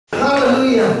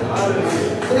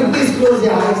Hallelujah. Can you please close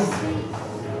your eyes?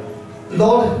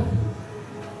 Lord,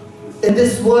 in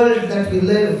this world that we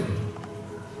live,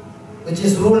 which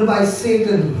is ruled by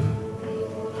Satan,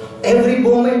 every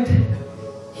moment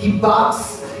he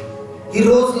barks, he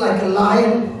roars like a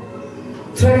lion,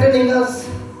 threatening us,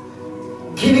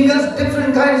 giving us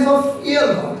different kinds of fear,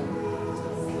 Lord.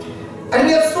 And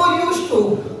we are so used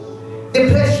to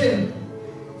depression,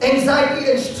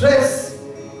 anxiety and stress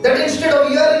that instead of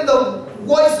hearing the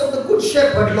voice of the Good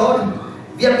Shepherd, Lord,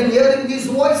 we have been hearing these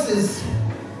voices,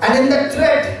 and in that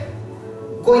threat,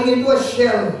 going into a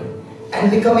shell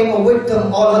and becoming a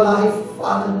victim all our life,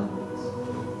 Father.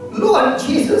 Lord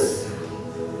Jesus,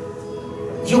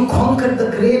 you conquered the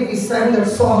grave. We sang that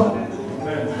song.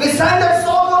 We sang that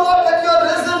song, oh Lord, that you are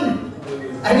risen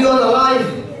and you are alive.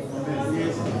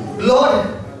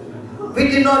 Lord, we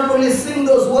did not only sing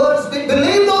those words, we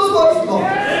believe those words, Lord.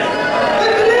 We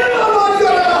believe, oh Lord, you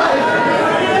are alive.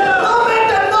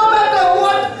 No matter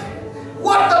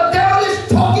what the devil is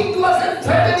talking to us and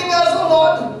threatening us, oh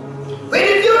Lord, we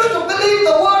refuse to believe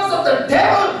the words of the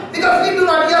devil, because we do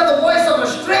not hear the voice of a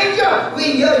stranger.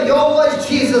 We hear your voice,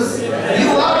 Jesus. You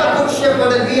are the Good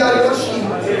Shepherd and we are your sheep.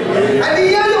 And we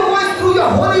hear your voice through your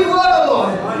holy word, O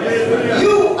Lord.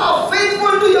 You are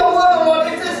faithful to your word, O Lord.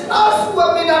 It is us who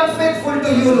have been unfaithful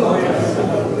to you, Lord.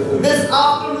 This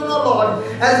afternoon, O Lord,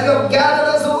 as you have gathered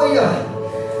us over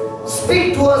here,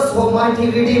 speak to us, Almighty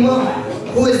Redeemer,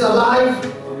 who is alive.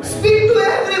 Speak to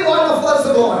every one of us,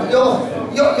 Lord.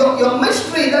 Your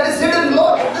mystery that is hidden,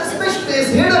 Lord. This mystery is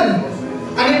hidden,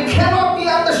 and it cannot be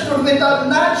understood with our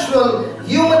natural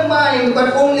human mind,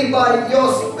 but only by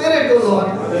your Spirit, O Lord.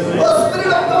 O Spirit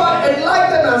of God,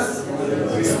 enlighten us.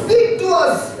 Speak to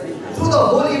us through the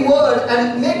Holy Word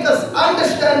and make us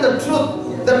understand the truth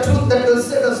that will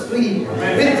set us free.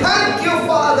 We thank you,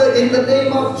 Father, in the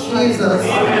name of Jesus. In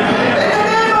the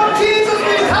name of Jesus,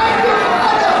 we thank you,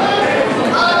 Father.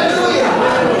 Hallelujah.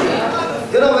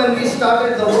 You know, when we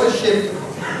started the worship,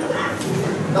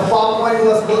 the PowerPoint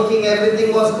was working,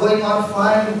 everything was going on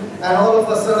fine, and all of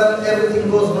a sudden everything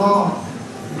goes wrong.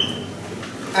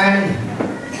 And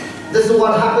this is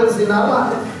what happens in our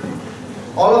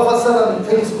life. All of a sudden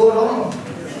things go wrong.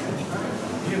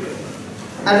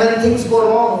 And when things go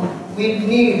wrong, we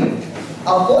need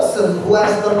a person who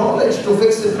has the knowledge to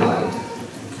fix it right.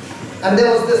 And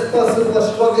there was this person who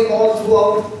was struggling all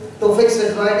throughout to fix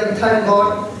it right, and thank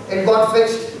God it got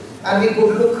fixed, and we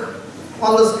could look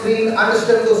on the screen,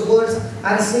 understand those words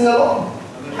and sing along.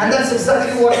 And that's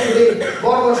exactly what today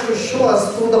God wants to show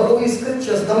us through the Holy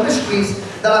Scriptures, the mysteries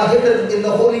that are hidden in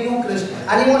the Holy Eucharist,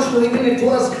 and He wants to reveal it to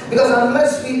us, because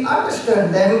unless we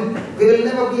understand them, we will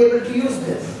never be able to use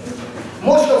them.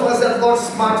 Most of us have got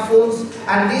smartphones,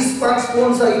 and these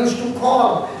smartphones are used to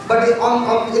call, but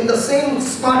in the same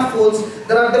smartphones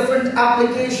there are different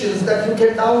applications that you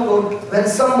can download when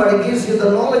somebody gives you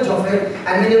the knowledge of it,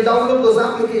 and when you download those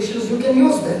applications you can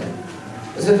use them.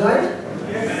 Is it right?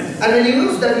 And when you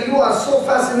use them, you are so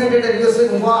fascinated and you're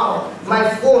saying, wow, my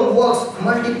phone works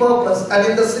multi-purpose. And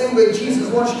in the same way, Jesus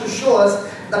wants to show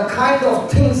us the kind of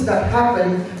things that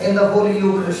happen in the Holy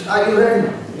Eucharist. Are you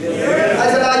ready? Yes.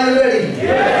 I said, are you ready?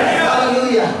 Yes.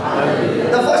 Hallelujah. Hallelujah.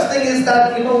 The first thing is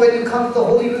that, you know, when you come to the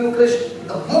Holy Eucharist,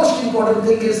 the most important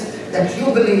thing is that you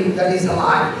believe that He's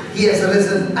alive. He has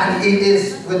risen and He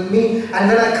is with me. And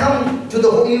when I come to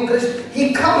the Holy Eucharist,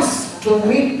 He comes to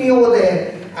meet me over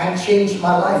there and change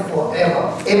my life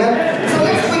forever. Amen. So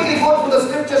let's quickly go through the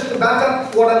scriptures to back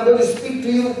up what I'm going to speak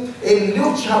to you in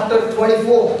Luke chapter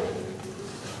 24.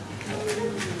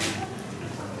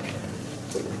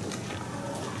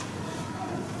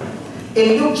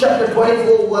 In Luke chapter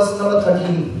 24, verse number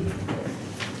 13.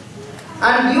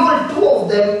 And behold, two of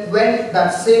them went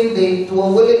that same day to a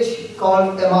village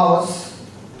called Emmaus,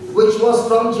 which was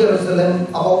from Jerusalem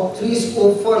about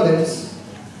 80 furlongs.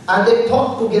 And they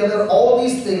talked together all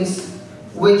these things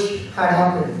which had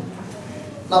happened.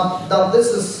 Now this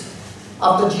is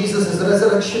after Jesus'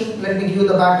 resurrection. Let me give you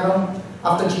the background.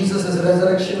 After Jesus'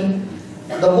 resurrection,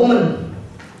 the woman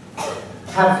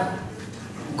have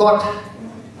got,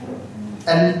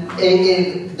 and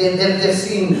they've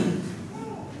seen,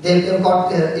 they've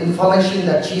got information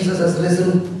that Jesus has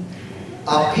risen.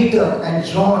 Peter and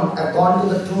John have gone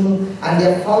to the tomb, and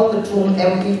they have found the tomb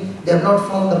empty. They have not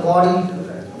found the body.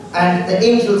 And the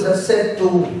angels have said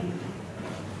to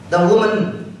the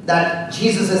woman that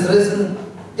Jesus has risen.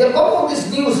 They have got all this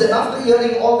news, and after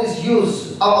hearing all this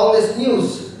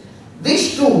news,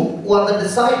 these two, who are the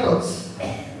disciples,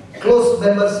 close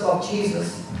members of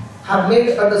Jesus, have made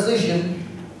a decision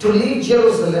to leave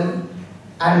Jerusalem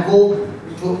and go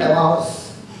to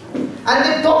Emmaus. And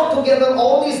they talked together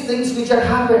all these things which had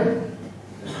happened.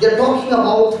 They're talking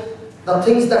about the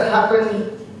things that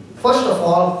happened, first of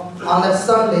all, on that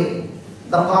Sunday,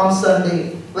 the Palm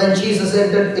Sunday, when Jesus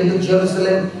entered into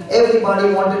Jerusalem.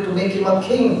 Everybody wanted to make him a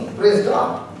king. Praise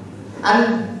God.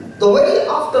 And the very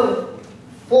after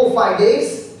 4 or 5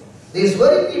 days, these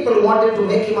very people who wanted to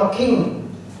make him a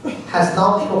king has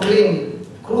now proclaimed,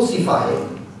 crucify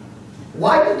him.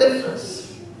 Why the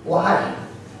difference? Why?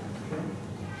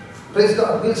 Praise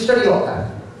God. We'll study all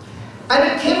that. And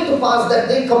it came to pass that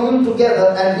they communed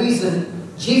together and reasoned.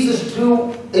 Jesus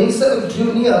himself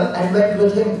drew near and went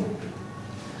with him.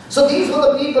 So these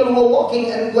were the people who were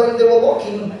walking, and when they were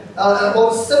walking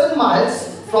about 7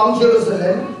 miles from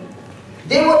Jerusalem,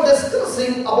 they were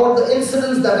discussing about the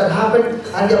incidents that had happened,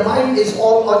 and their mind is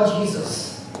all on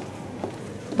Jesus.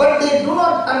 But they do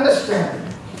not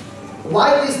understand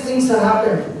why these things have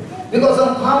happened. Because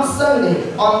on Palm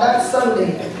Sunday, on that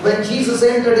Sunday, when Jesus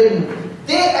entered in,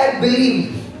 they had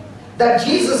believed that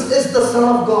Jesus is the Son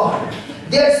of God.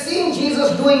 They had seen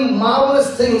Jesus doing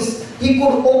marvelous things. He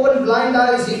could open blind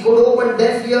eyes, he could open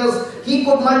deaf ears, he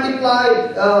could multiply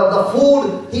the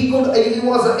food, he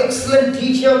was an excellent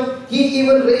teacher, he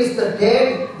even raised the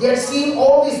dead. They had seen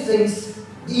all these things.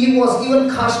 He was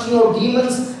even casting out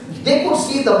demons. They could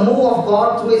see the move of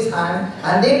God through his hand,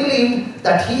 and they believed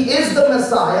that he is the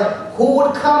Messiah who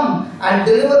would come and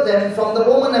deliver them from the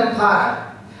Roman Empire.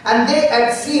 And they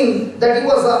had seen that he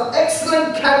was an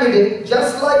excellent candidate,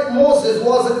 just like Moses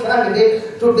was a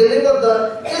candidate to deliver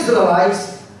the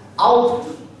Israelites out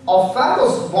of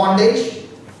Pharaoh's bondage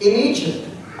in Egypt.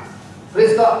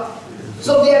 Praise God.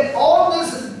 So they had all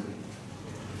this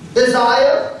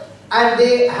desire, and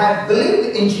they had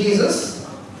believed in Jesus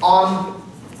on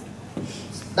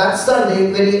that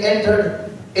Sunday when he entered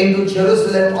into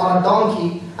Jerusalem on a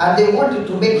donkey, and they wanted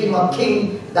to make him a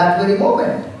king that very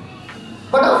moment.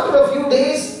 But after a few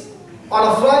days, on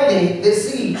a Friday, they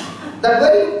see that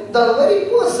the very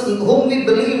person whom we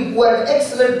believe who had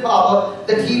excellent power,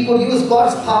 that he could use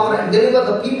God's power and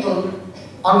deliver the people,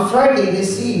 on Friday they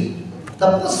see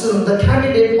the person, the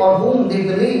candidate on whom they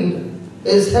believe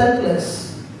is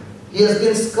helpless. He has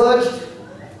been scourged,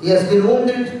 he has been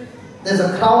wounded, there's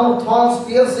a crown of thorns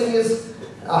piercing his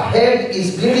head,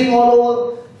 he's bleeding all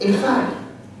over. In fact,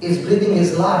 his breathing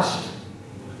is lashed.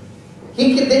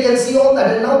 They can see all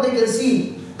that, and now they can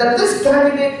see that this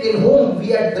candidate in whom we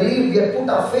had believed, we had put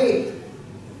our faith,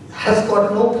 has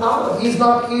got no power. He's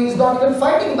not even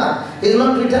fighting back. He's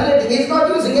not retaliating. He's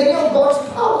not using any of God's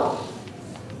power.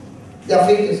 Their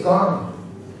faith is gone.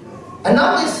 And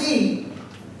now they see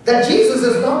that Jesus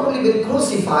has not only been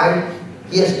crucified,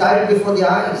 he has died before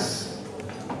their eyes.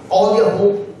 All their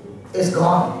hope is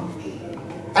gone.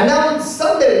 And now on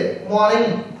Sunday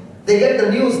morning, they get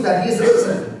the news that he's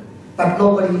risen. But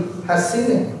nobody has seen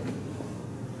him.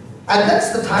 And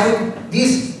that's the time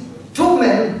these two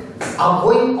men are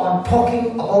going on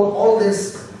talking about all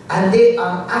this, and they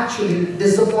are actually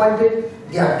disappointed,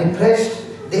 they are depressed,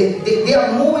 they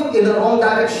are moving in the wrong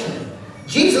direction.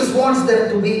 Jesus wants them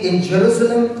to be in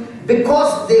Jerusalem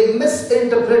because they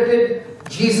misinterpreted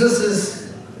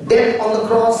Jesus' death on the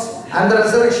cross and the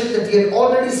resurrection that he had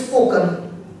already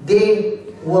spoken. They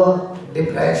were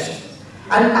depressed.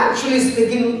 And actually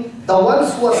speaking, the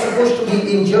ones who are supposed to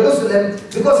be in Jerusalem,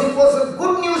 because it was a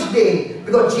good news day,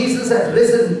 because Jesus had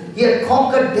risen, he had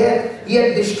conquered death, he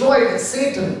had destroyed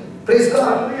Satan, praise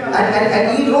God,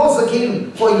 and he rose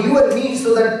again for you and me,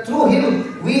 so that through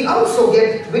him we also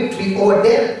get victory over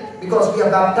death, because we are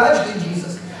baptized in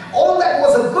Jesus. All that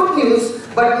was a good news,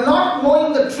 but not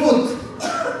knowing the truth,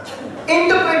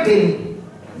 interpreting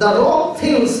the wrong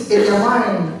things in their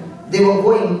mind, they were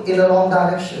going in the wrong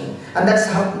direction. And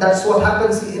that's what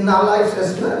happens in our lives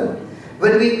as well.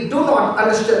 When we do not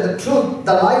understand the truth,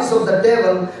 the lies of the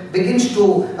devil begins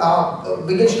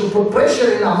to put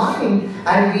pressure in our mind,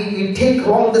 and we take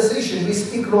wrong decisions, we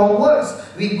speak wrong words,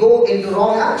 we go into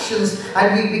wrong actions,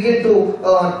 and we begin to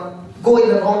go in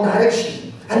the wrong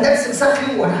direction. And that's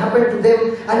exactly what happened to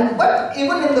them. But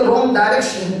even in the wrong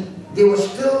direction, they were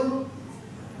still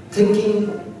thinking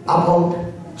about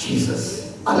Jesus.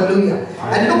 Hallelujah.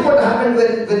 And look what happened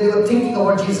when they were thinking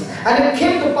about Jesus. And it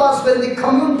came to pass when they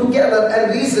communed together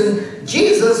and reasoned,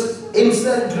 Jesus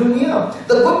himself drew near.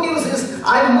 The good news is,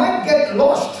 I might get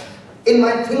lost in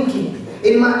my thinking,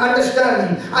 in my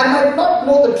understanding. I might not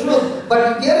know the truth,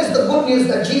 but here is the good news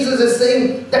that Jesus is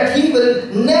saying that he will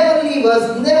never leave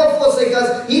us, never forsake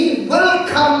us. He will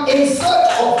come in search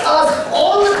of us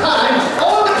all the time,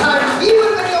 all the time.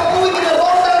 Even when you're moving in the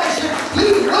wrong direction, he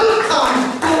will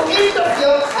come to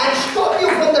interfere and stop you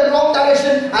from the wrong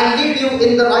direction and lead you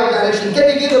in the right direction.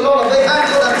 Can we give the Lord a big hand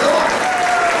for that?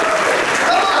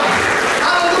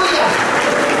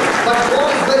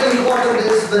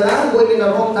 when I'm going in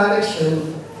a wrong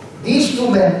direction, these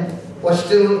two men were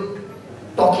still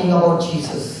talking about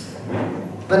Jesus.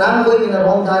 When I'm going in a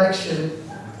wrong direction,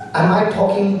 am I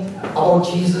talking about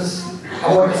Jesus,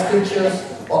 about the scriptures,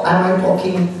 or am I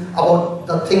talking about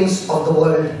the things of the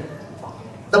world?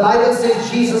 The Bible says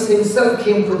Jesus himself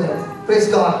came to them. Praise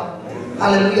God.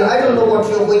 Hallelujah. I don't know what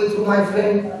you're going through, my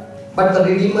friend, but the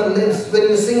Redeemer lives. When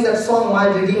you sing that song, My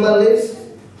Redeemer Lives,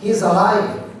 He is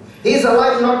alive. He is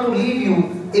alive not to leave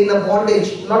you in a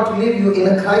bondage, not to leave you in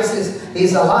a crisis. He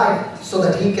is alive so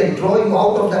that He can draw you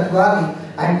out of that valley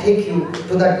and take you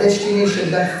to that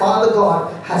destination that Father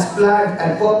God has planned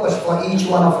and purposed for each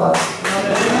one of us.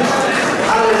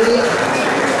 Hallelujah.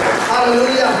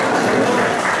 Hallelujah.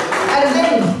 And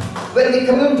then, when they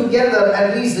come in together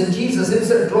and reason, Jesus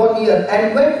himself drew near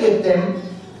and went with them,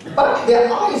 but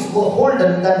their eyes were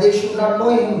holden that they should not know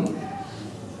Him.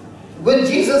 When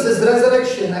Jesus'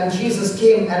 resurrection and Jesus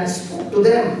came and spoke to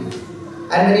them,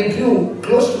 and when He drew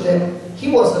close to them,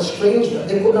 He was a stranger.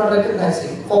 They could not recognize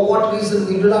Him. For what reason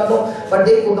we do not know, but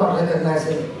they could not recognize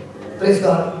Him. Praise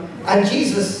God. And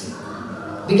Jesus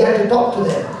began to talk to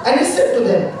them. And He said to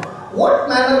them, what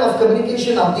manner of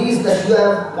communication are these that you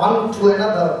have one to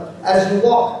another as you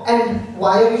walk? And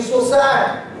why are you so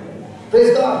sad?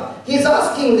 Praise God. He's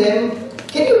asking them,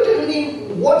 can you tell me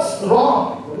what's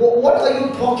wrong? What are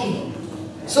you talking?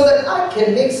 So that I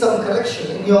can make some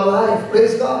correction in your life.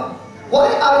 Praise God.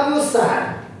 Why are you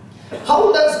sad?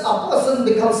 How does a person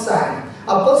become sad?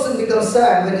 A person becomes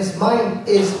sad when his mind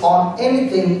is on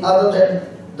anything other than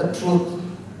the truth.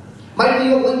 Might be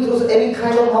you're going through any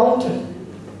kind of mountain,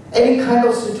 any kind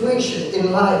of situation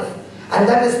in life, and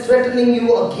that is threatening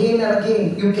you again and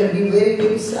again. You can be very,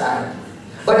 very sad.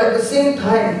 But at the same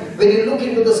time, when you look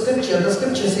into the scripture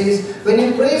says, when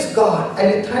you praise God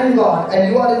and you thank God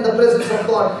and you are in the presence of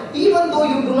God, even though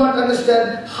you do not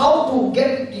understand how to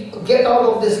get out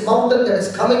of this mountain that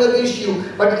is coming against you,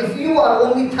 but if you are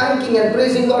only thanking and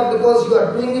praising God because you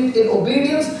are doing it in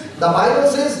obedience, the Bible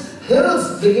says,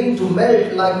 hills begin to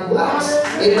melt like wax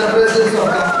in the presence of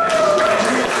God.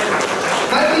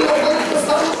 Might be you're going through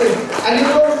something and you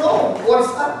don't know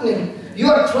what's happening. You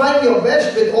are trying your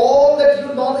best with all that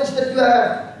knowledge that you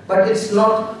have, but it's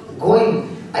not going.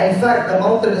 In fact, the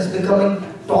mountain is becoming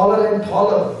taller and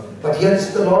taller. But here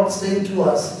is the Lord saying to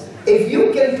us, if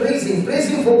you can praise Him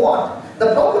for what?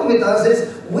 The problem with us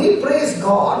is we praise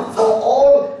God for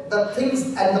all the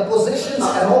things and the possessions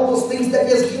and all those things that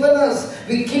He has given us.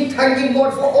 We keep thanking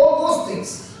God for all those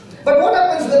things. But what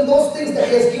happens when those things that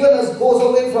He has given us goes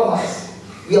away from us?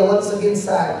 We are once again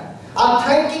sad. Our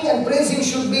thanking and praising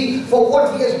should be for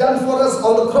what He has done for us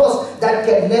on the cross that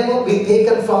can never be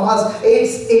taken from us.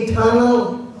 It's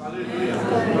eternal.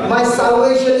 Hallelujah. My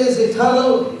salvation is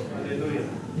eternal.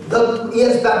 He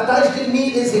has baptized in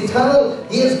me is eternal.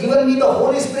 He has given me the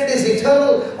Holy Spirit is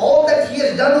eternal. All that He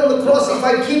has done on the cross, if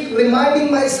I keep reminding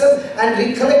myself and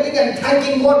recollecting and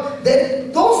thanking God,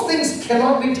 then those things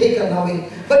cannot be taken away.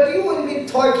 But you will be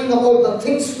talking about the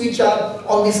things which are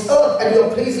on this earth and you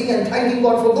are praising and thanking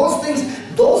God for those things.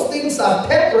 Those things are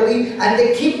temporary and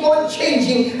they keep on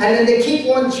changing, and when they keep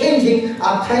on changing,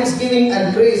 our thanksgiving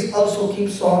and praise also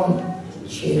keeps on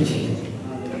changing.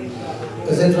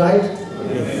 Is it right?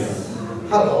 Yes.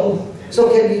 Hello. So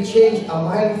can we change our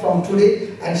mind from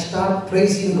today and start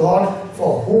praising God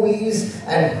for who He is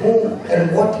and who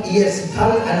and what He has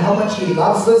done and how much He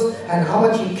loves us and how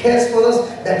much He cares for us,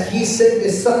 that He sent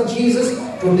His Son Jesus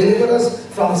to deliver us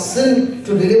from sin,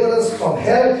 to deliver us from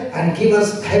hell and give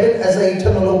us heaven as an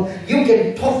eternal home. You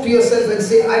can talk to yourself and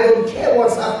say, I don't care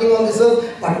what's happening on this earth,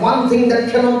 but one thing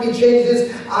that cannot be changed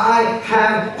is I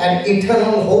have an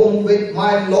eternal home with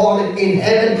my Lord in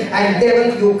heaven, and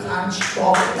devil, you can't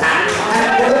stop that.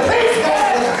 And praise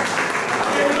God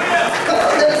for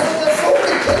that. There are so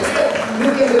many things that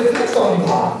you can reflect on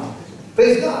God.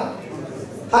 Praise God.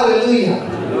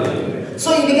 Hallelujah. So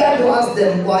He began to ask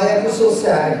them, why are you so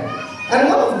sad? And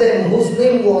one of them, whose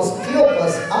name was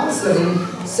Cleopas, answering,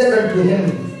 said unto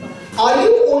him, are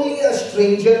you only a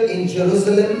stranger in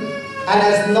Jerusalem, and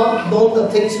has not known the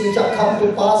things which are come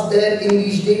to pass there in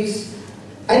these days?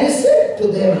 And He said to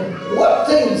them, what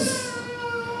things?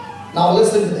 Now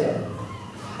listen to them.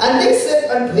 And they said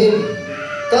unto Him,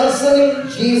 concerning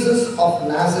Jesus of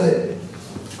Nazareth,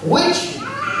 which,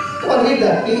 come on, read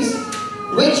that please.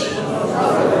 Which,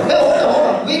 hold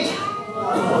on, which,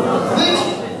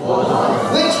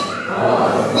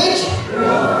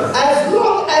 as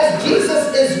long as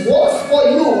Jesus was for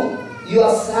you, you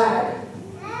are sad.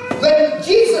 When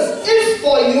Jesus is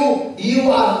for you, you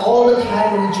are all the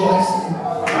time rejoicing.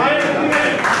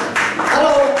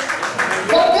 Hello.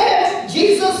 For them,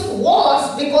 Jesus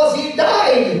was because He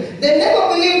died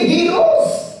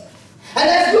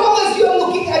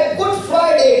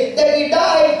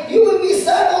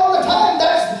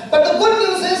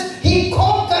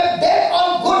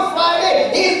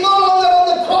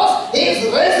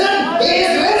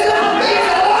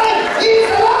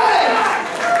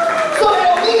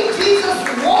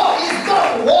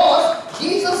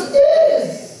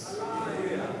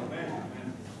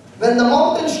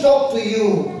mountains talk to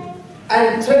you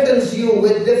and threatens you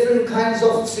with different kinds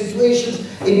of situations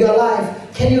in your life,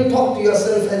 can you talk to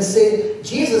yourself and say,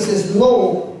 Jesus is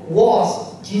no,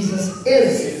 was, Jesus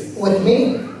is with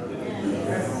me?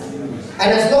 And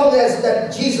as long as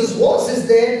that Jesus was is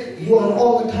there, you are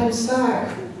all the time sad.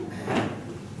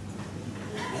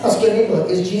 Ask your neighbor,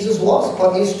 is Jesus was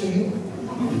or is to you?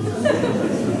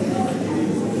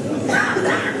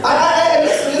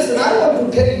 Listen, I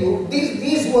want to tell you,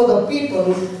 these were the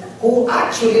people who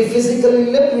actually physically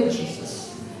lived with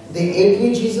Jesus. They ate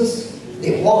with Jesus,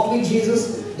 they walked with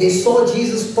Jesus, they saw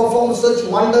Jesus perform such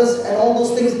wonders and all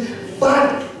those things.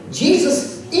 But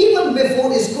Jesus, even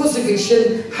before his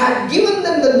crucifixion, had given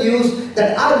them the news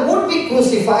that I would be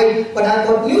crucified, but I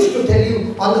got news to tell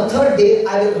you, on the third day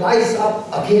I will rise up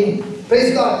again.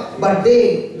 Praise God. But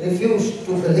they refused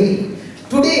to believe.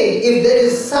 Today, if there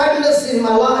is sadness in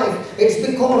my life, it's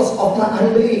because of my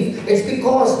unbelief. It's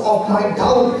because of my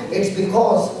doubt. It's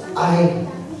because I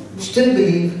still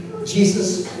believe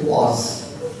Jesus was.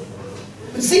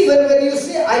 See, when you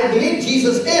say, I believe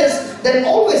Jesus is, then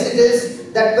always it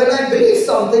is that when I believe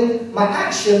something, my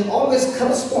action always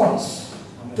corresponds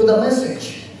to the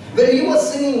message. When you were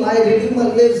singing My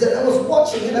Redeemer Lives, and I was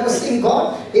watching and I was saying,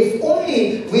 God, if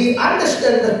only we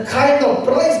understand the kind of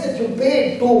price that you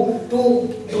paid to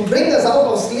bring us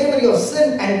out of slavery of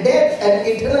sin and death and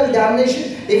eternal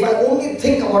damnation, if I only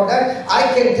think about that,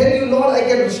 I can tell you, Lord, I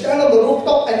can stand on the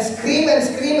rooftop and scream and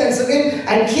scream and scream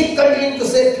and keep continuing to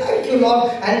say, thank you,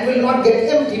 Lord, and it will not get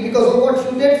empty because of what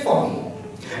you did for me.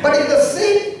 But in the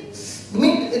same,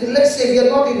 let's say we are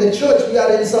not in the church, we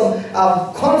are in some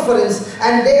conference,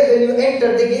 and there when you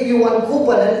enter, they gave you one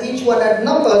coupon and each one had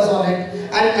numbers on it,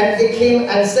 and they came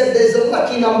and said there's a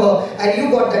lucky number, and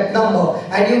you got that number,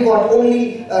 and you got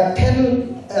only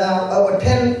 10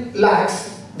 lakhs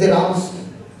dirhams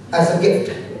as a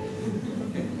gift.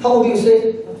 How would you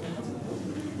say?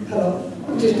 Hello?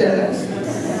 Just 10 lakhs?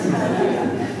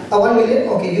 1 million?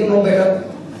 Okay, you know better.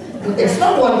 It's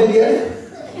not 1 million.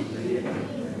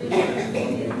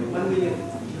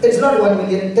 It's not 1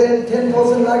 million,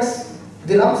 10,000 lakhs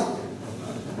dirhams.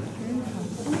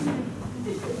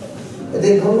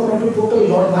 They don't know how to total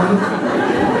lot of money.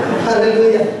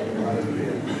 Hallelujah.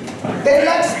 10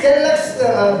 lakhs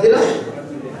dirhams.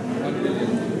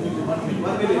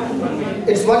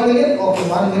 It's 1 million? Okay,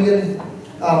 1 million,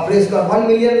 praise God, 1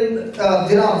 million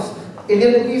dirhams.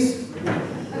 Indian rupees.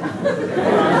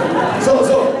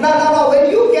 So now when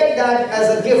you get that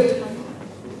as a gift,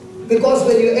 because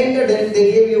when you entered it,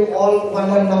 they gave you all one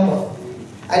number,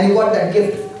 and you got that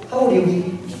gift. How would you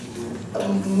be?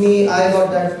 Me, I got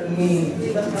that, me.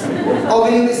 Or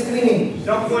will you be screaming?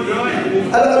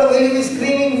 Hello, will you be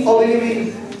screaming, or will you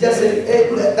be just say, hey,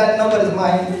 that number is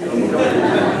mine?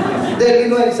 There will be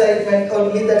no excitement,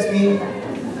 or me, that's me.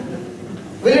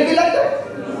 Will it be like that?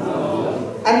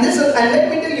 And let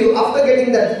me tell you, after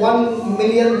getting that 1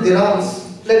 million dirhams,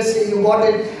 let's say you got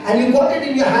it, and you got it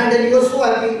in your hand, and you were so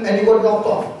happy, and you got knocked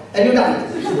off, and you died.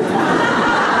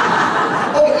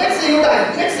 Okay, let's say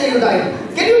you died.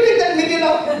 Can you take that million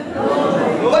off?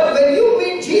 No. But when you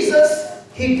meet Jesus,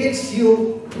 he takes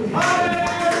you to heaven.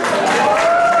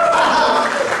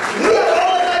 We are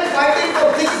all the time fighting for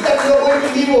things that we are going to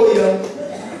leave over here.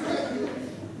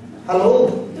 Hello?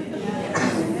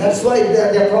 That's why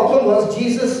their problem was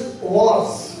Jesus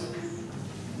was.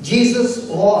 Jesus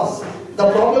was. The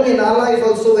problem in our life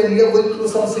also, when we are going through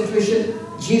some situation,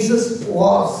 Jesus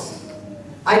was.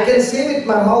 I can say with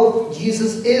my mouth,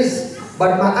 Jesus is,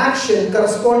 but my action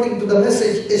corresponding to the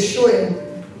message is showing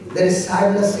there is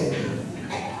sadness in me.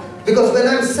 Because when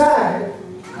I'm sad,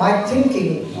 my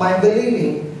thinking, my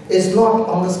believing is not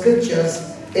on the scriptures,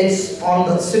 it's on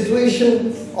the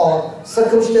situation or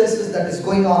circumstances that is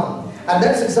going on. And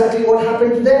that's exactly what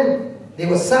happened to them. They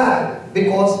were sad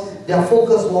because their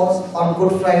focus was on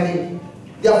Good Friday.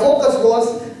 Their focus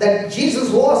was that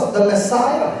Jesus was the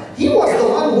Messiah. He was the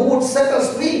one who would set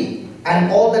us free.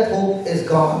 And all that hope is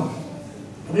gone.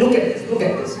 Look at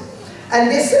this.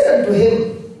 And they said unto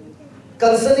him,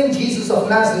 concerning Jesus of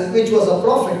Nazareth, which was a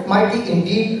prophet, mighty in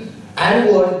deed and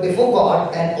word before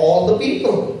God and all the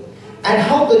people, and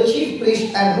how the chief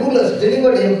priests and rulers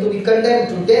delivered him to be condemned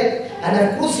to death and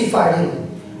have crucified him.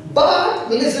 But,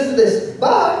 listen to this,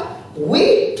 but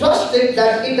we trusted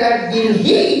that it had been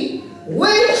he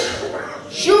which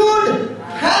should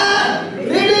have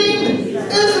redeemed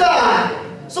Israel.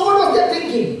 So what was their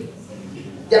thinking?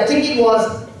 Their thinking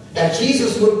was that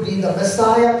Jesus would be the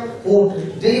Messiah who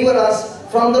would deliver us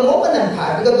from the Roman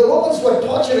Empire, because the Romans were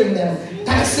torturing them,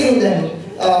 taxing them,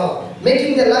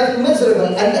 making their life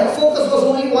miserable, and their focus was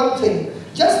only one thing.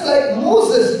 Just like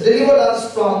Moses delivered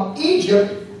us from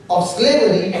Egypt of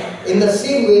slavery, in the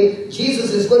same way,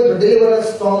 Jesus is going to deliver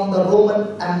us from the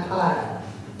Roman Empire.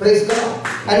 Praise God.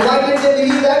 And why did they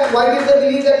believe that? Why did they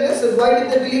believe that? Listen, why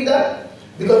did they believe that?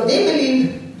 Because they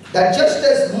believed that just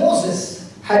as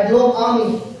Moses had no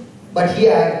army, but he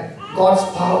had God's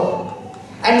power.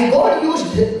 And God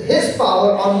used his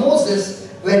power on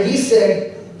Moses when he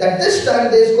said that this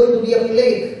time there is going to be a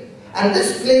plague. And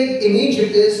this plague in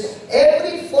Egypt is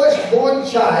every firstborn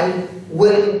child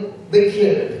will be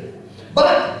killed.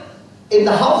 But in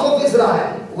the house of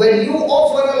Israel, when you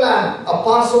offer a lamb, a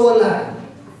Passover lamb,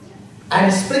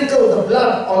 and sprinkle the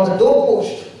blood on the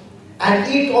doorpost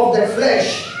and eat of that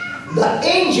flesh, the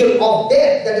angel of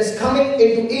death that is coming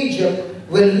into Egypt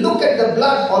will look at the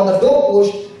blood on the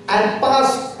doorpost and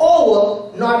pass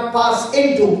over, not pass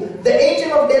into. The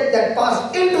angel of death that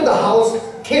passed into the house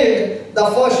killed the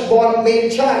firstborn male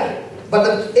child. But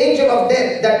the angel of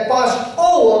death that passed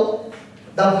over,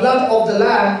 the blood of the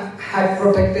lamb had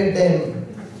protected them.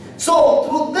 So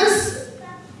through this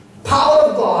power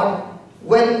of God,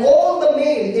 when all the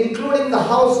male, including the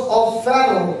house of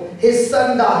Pharaoh, his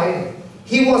son died,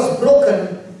 he was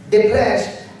broken, depressed,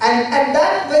 and at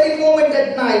that very moment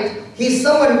at night, he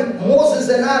summoned Moses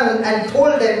and Aaron and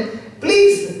told them,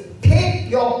 please take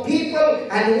your people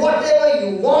and whatever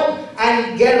you want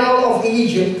and get out of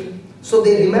Egypt. So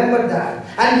they remembered that.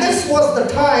 And this was the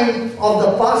time of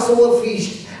the Passover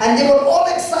feast. And they were all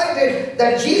excited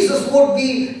that Jesus would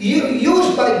be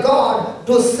used by God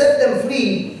to set them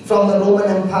free from the Roman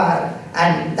Empire.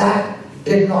 And that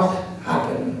did not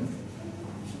happen.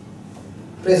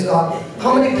 Praise God.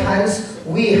 How many times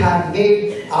we have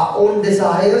made our own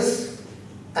desires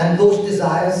and those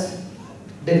desires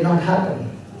did not happen?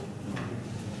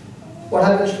 What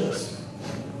happens to us?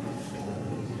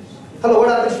 Hello, what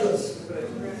happens to us?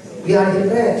 We are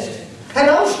depressed. And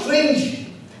how strange.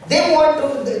 They want to,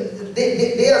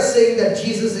 they are saying that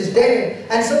Jesus is dead.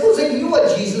 And supposing you are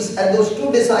Jesus and those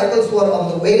two disciples who are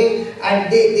on the way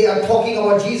and they are talking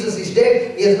about Jesus is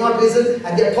dead, he has not risen,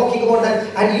 and they are talking about that,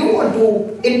 and you want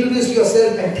to introduce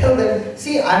yourself and tell them,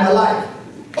 see, I'm alive.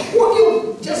 Won't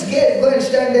you just go and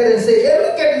stand there and say, hey,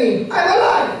 look at me, I'm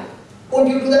alive? Won't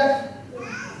you do that?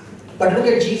 But look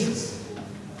at Jesus.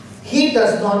 He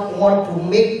does not want to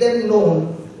make them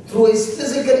known through his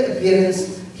physical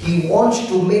appearance. He wants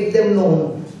to make them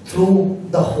known through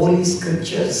the Holy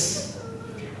Scriptures.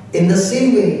 In the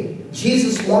same way,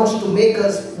 Jesus wants to make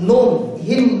us known,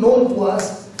 him known to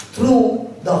us through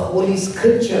the Holy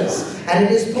Scriptures. And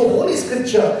it is through Holy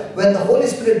Scripture, when the Holy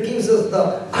Spirit gives us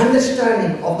the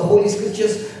understanding of the Holy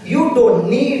Scriptures, you don't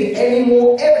need any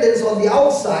more evidence on the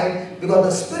outside, because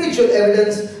the spiritual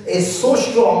evidence is so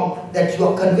strong that you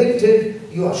are convicted,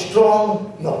 you are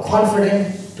strong, you are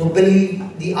confident to believe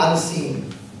the unseen.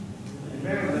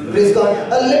 Praise God.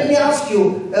 Let me ask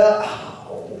you, can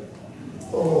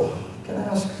I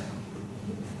ask?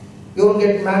 You won't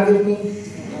get mad with me?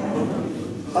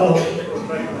 Hello.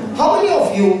 How many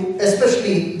of you,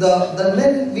 especially the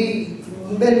men we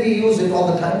use it all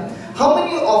the time, how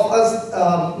many of us,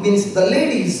 means the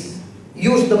ladies,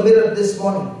 used the mirror this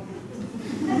morning?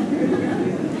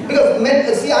 Because men,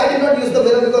 see, I did not use the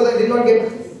mirror because I did not get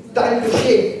time to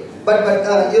shave. But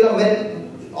you know, men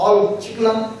all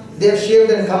chikna, they have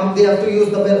shaved and come, they have to use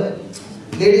the mirror.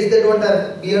 Ladies, they don't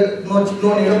have beard, no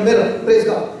need of mirror. Praise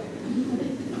God.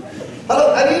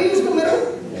 Hello, have you used the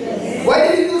mirror? Yes. Why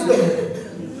did you use the mirror?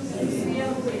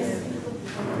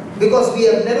 Because we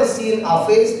have never seen our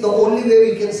face. The only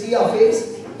way we can see our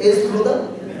face is through the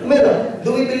mirror.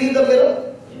 Do we believe the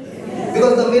mirror? Yes.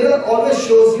 Because the mirror always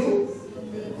shows you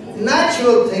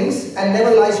natural things and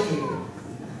never lies to you.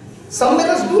 Some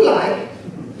mirrors do lie.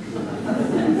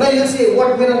 Now you say,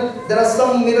 what mirror? There are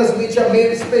some mirrors which are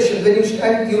made special. When you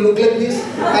stand, you look like this,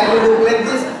 and you look like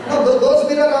this. No, those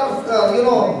mirrors are, you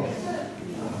know,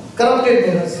 corrupted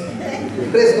mirrors.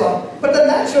 Praise God. But the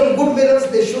natural good mirrors,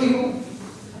 they show you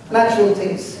natural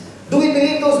things. Do we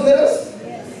believe those mirrors?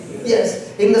 Yes.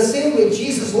 In the same way,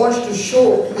 Jesus wants to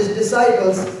show his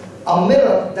disciples a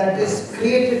mirror that is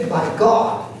created by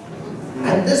God.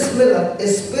 And this mirror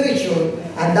is spiritual,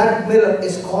 and that mirror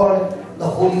is called the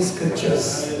Holy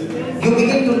Scriptures. You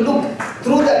begin to look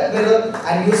through that mirror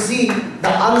and you see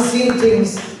the unseen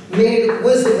things made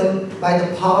visible by the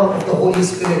power of the Holy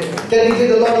Spirit. Can we give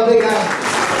the Lord a big hand?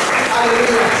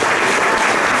 Hallelujah.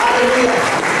 Hallelujah.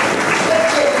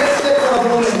 Let's take for a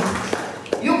moment.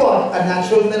 You got a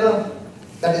natural mirror,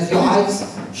 that is your eyes,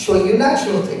 showing you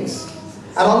natural things.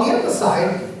 And on the other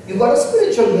side, you got a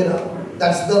spiritual mirror,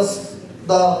 that's the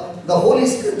Holy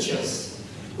Scriptures,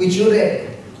 which you read.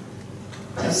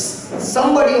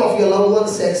 somebody of your loved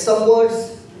ones said some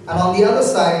words, and on the other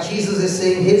side, Jesus is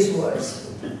saying His words.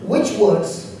 Which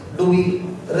words do we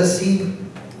receive,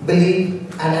 believe,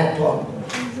 and act on?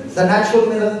 The natural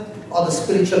mirror or the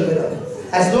spiritual mirror?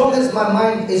 As long as my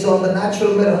mind is on the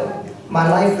natural mirror, my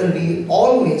life will be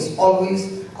always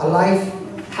a life,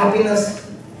 happiness,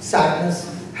 sadness,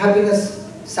 happiness,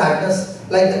 sadness,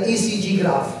 like the ECG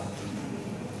graph.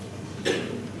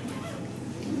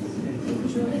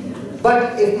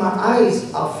 But if my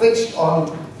eyes are fixed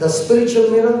on the spiritual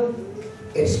mirror,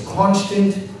 it's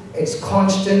constant, it's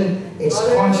constant, it's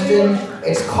constant,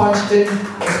 it's constant,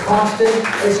 it's constant,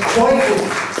 it's joyful.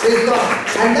 Praise God.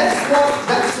 And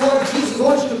that's what Jesus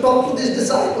wants to talk to these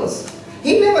disciples.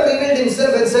 He never revealed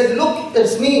Himself and said, look,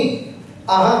 it's me.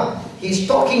 He's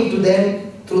talking to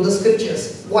them through the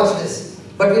scriptures. Watch this.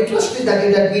 But we trusted that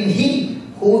it had been He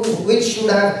which should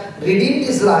have redeemed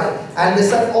Israel. And they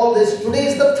said all this. Today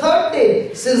is the third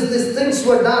day since these things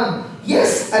were done.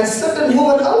 Yes, and certain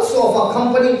women also of our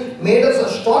company made us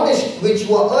astonished, which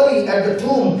were early at the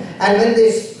tomb. And when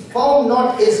they found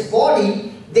not His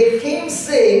body, they came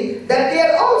saying that they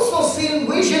had also seen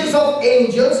visions of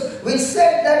angels which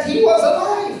said that He was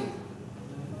alive.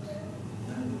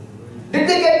 Did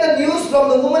they get the news from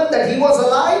the woman that He was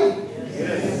alive?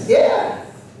 Yes. Yeah.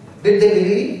 Did they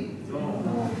believe?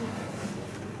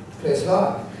 Praise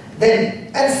God.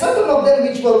 Then, and certain of them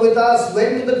which were with us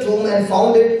went to the tomb and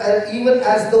found it even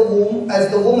as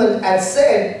the woman had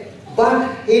said,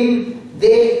 but Him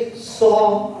they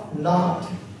saw not.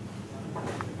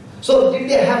 So, did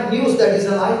they have news that He's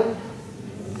alive?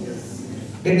 Yes.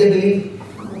 Did they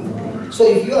believe? So,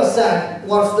 if you are sad,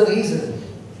 what's the reason?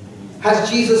 Has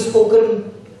Jesus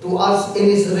spoken to us in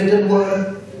His written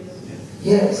word?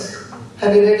 Yes.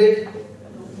 Have you read it?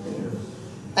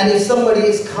 And if somebody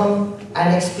is come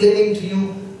and explaining to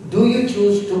you, do you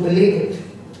choose to believe it?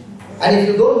 And if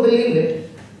you don't believe it,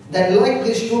 then like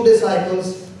these two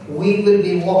disciples, we will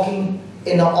be walking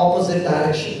in an opposite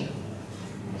direction.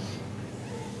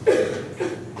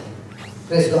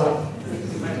 Praise God.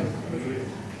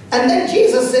 And then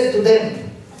Jesus said to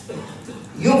them,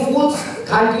 you fools,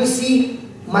 can't you see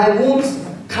my wounds?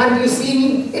 Can't you see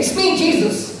me? It's me,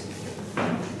 Jesus.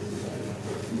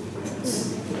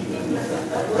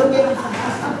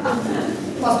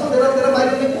 Pastor, there are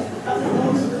Bible.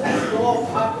 So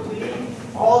hard to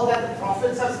believe all that the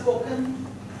prophets have spoken.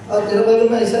 There are Bible,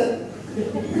 my sir.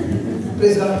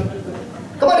 Praise God.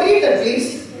 Come on, read that,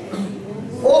 please.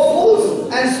 O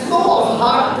fools and slow of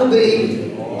heart to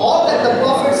believe all that the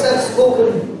prophets have spoken.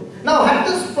 Now, have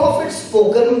these prophets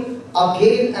spoken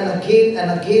again and again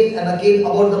and again and again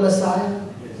about the Messiah?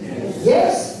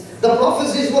 Yes. The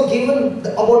prophecies were given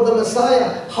about the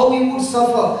Messiah, how He would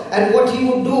suffer and what He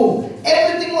would do.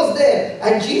 Everything was there.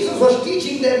 And Jesus was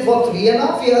teaching them for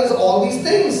 3.5 years all these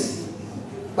things.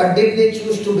 But did they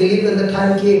choose to believe when the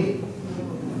time came?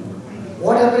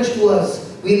 What happens to us?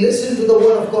 We listen to the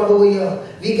word of God over here.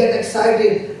 We get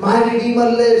excited. My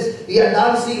Redeemer lives. We are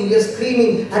dancing, we are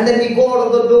screaming. And then we go out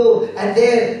of the door. And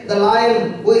there the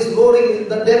lion who is roaring,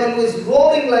 the devil who is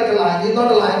roaring like a lion. He's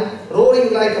not a lion,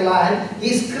 roaring like a lion.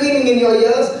 He's screaming in your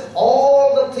ears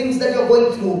all the things that you're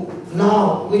going through.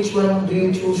 Now, which one do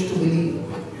you choose to believe?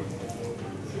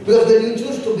 Because when you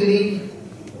choose to believe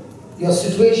your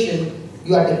situation,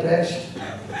 you are depressed.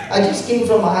 I just came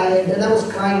from Ireland and I was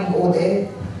crying over there.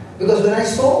 Because when I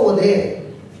saw over there,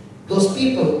 those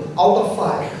people, out of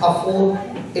 5 are 4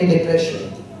 in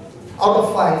depression. Out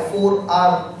of 5, 4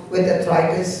 are with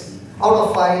arthritis. Out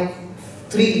of 5,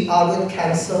 3 are with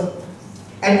cancer.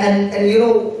 And you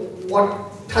know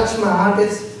what touched my heart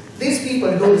is, these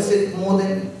people don't sit more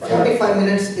than 45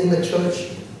 minutes in the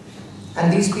church.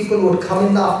 And these people would come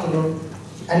in the afternoon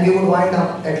and we would wind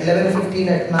up at 11:15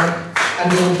 at night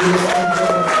and we would do this.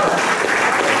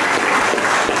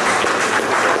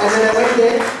 And when I went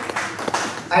there,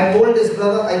 I told this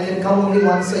brother I can come only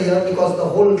once a year because the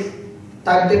whole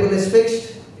timetable is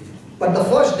fixed. But the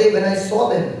first day when I saw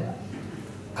them,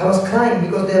 I was crying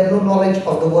because they have no knowledge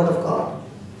of the Word of God.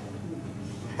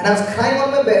 And I was crying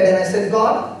on my bed and I said,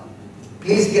 God,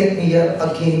 please get me here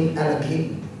again and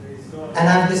again. And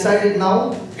I've decided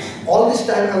now, all this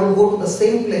time I will go to the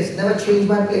same place, never change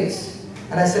my place.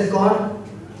 And I said, God,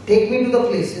 take me to the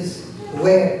places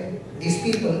where these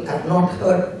people have not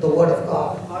heard the word of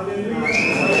God. Hallelujah.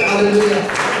 Hallelujah.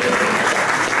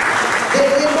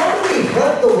 They not only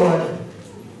heard the word.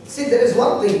 See, there is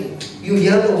one thing, you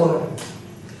hear the word.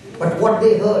 But what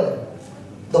they heard,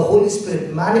 the Holy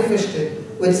Spirit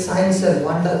manifested with signs and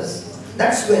wonders.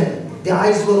 That's when their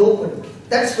eyes were opened.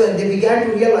 That's when they began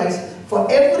to realize for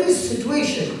every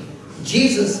situation,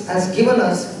 Jesus has given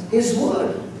us His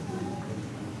word.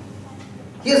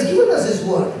 He has given us His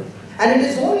word. And it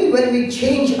is only when we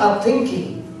change our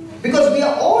thinking, because we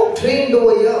are all trained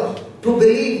over here to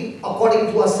believe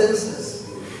according to our senses.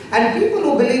 And people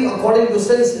who believe according to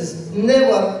senses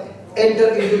never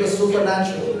enter into the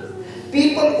supernatural.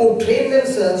 People who train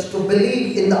themselves to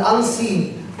believe in the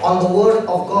unseen on the word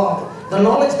of God, the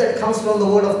knowledge that comes from the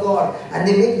word of God, and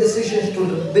they make decisions to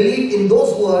believe in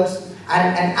those words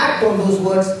and act on those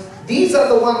words, these are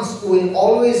the ones who will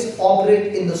always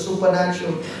operate in the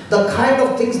supernatural. The kind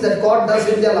of things that God does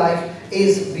in their life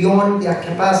is beyond their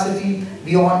capacity,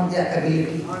 beyond their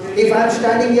ability. If I'm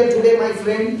standing here today, my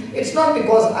friend, it's not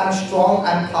because I'm strong,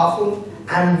 I'm powerful,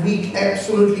 I'm weak,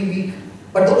 absolutely weak.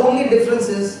 But the only difference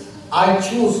is I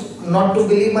choose not to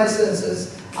believe my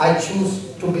senses. I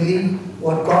choose to believe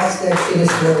what God said in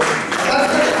His word.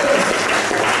 That's the difference.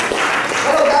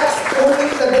 No, that's only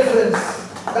the difference.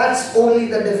 That's only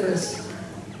the difference.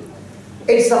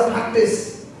 It's a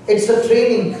practice. It's a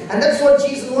training. And that's what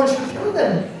Jesus wants to tell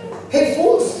them. Hey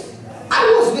fools, I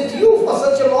was with you for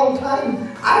such a long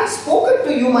time. I have spoken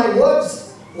to you my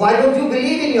words. Why don't you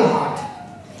believe in your heart?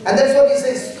 And that's what He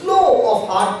says, slow of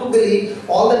heart to believe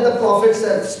all that the prophets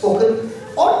have spoken.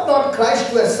 Ought not Christ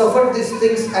to have suffered these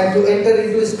things and to enter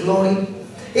into His glory?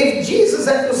 If Jesus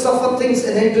had to suffer things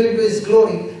and enter into His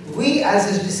glory, we as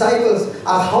His disciples,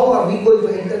 how are we going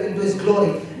to enter into His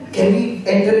glory? Can we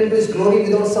enter into His glory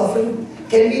without suffering?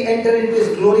 Can we enter into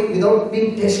His glory without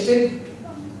being tested?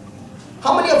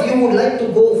 How many of you would like to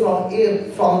go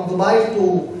from Dubai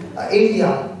to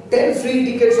India? 10 free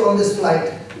tickets on this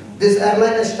flight. This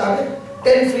airline has started,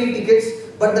 10 free tickets,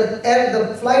 but the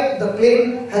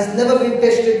plane has never been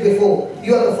tested before.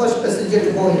 You are the first passenger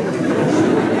to go in.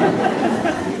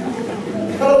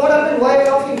 Hello, what happened? Why are you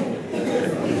laughing?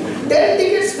 10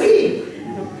 tickets free.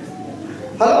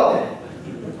 Hello?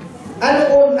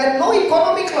 And no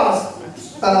economy class.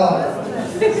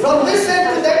 From this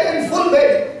end to that end, full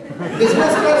bed.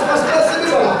 Business class, first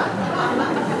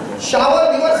class, shower,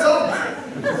 reversal.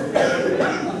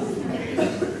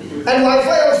 And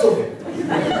Wi-Fi also.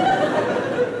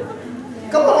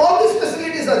 Come on, all these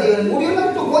facilities are given. Would you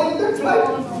like to go in that flight?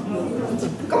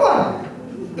 Come on.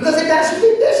 Because it has to be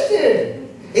tested.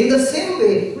 In the same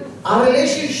way, our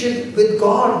relationship with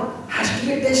God has to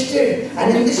be tested.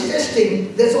 And in this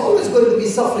testing, there's always going to be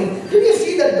suffering. Did you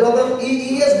see that brother?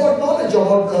 He has got knowledge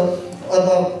about the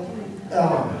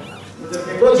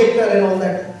projector and all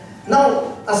that.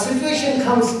 Now, a situation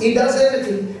comes, he does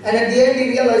everything, and at the end he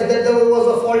realized that there was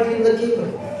a fault in the cable.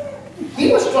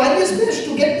 He was trying his best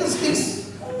to get this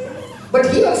fixed, but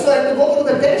he also had to go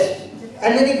through the test,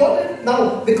 and then he got it.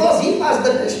 Now, because he passed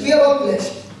the test, we are all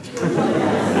blessed.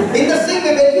 In the same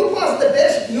way, when you pass the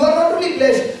test, you are not only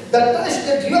blessed, the test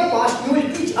that you have passed, you will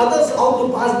teach others how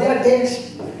to pass their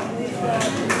test.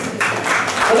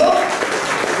 Hello?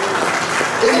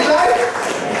 Is it right?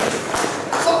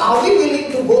 So are we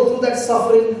willing to go through that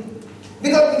suffering?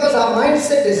 Because our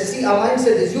mindset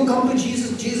is, you come to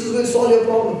Jesus, Jesus will solve your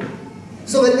problem.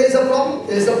 So when there is a problem,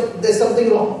 there's something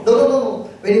wrong. No.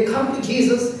 When you come to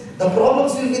Jesus, the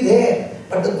problems will be there.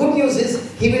 But the good news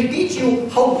is, He will teach you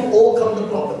how to overcome the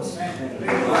problems.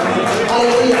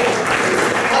 Hallelujah.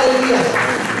 Hallelujah.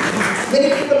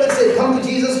 Many people will say, come to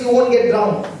Jesus, you won't get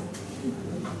drowned.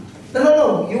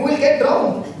 No, you will get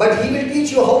drowned. But He will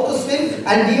teach you how to swim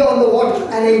and be on the water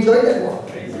and enjoy that water.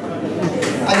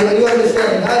 Are you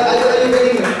understanding? Are you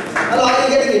getting it? Hello, are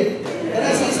you getting it? Can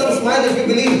I see some smile if you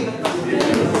believe?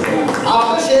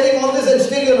 After sharing all this and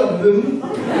still you're not, come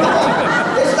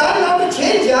on. It's time now to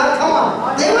change, yeah? Come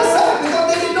on. They were sad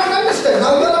because they did not understand.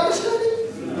 Now you are understanding?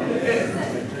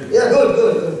 Yeah,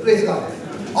 good. Praise God.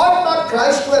 Ought not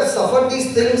Christ to have suffered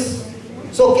these things?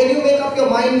 So can you make up your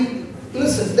mind?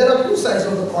 Listen, there are two sides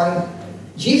of the coin.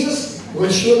 Jesus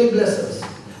will surely bless us.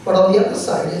 But on the other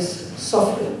side is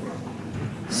suffering.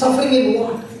 Suffering in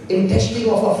what? In testing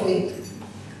of our faith.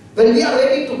 When we are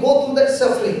ready to go through that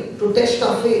suffering, to test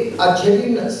our faith, our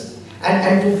genuineness,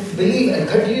 and to believe and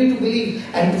continue to believe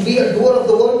and to be a doer of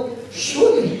the word,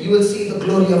 surely you will see the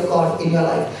glory of God in your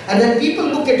life. And when people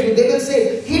look at you, they will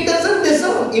say, he doesn't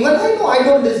deserve. Even I know I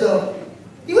don't deserve.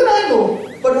 Even I know.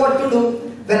 But what to do?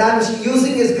 When I am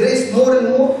using His grace more and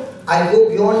more, I go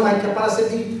beyond my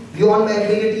capacity, beyond my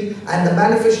ability, and the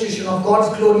manifestation of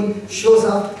God's glory shows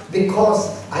up because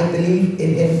I believe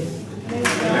in Him.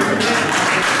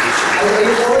 Are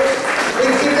you following?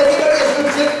 If anybody has to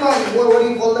check my, what do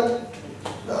you call that?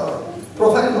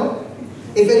 Profile, no?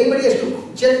 If anybody has to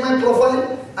check my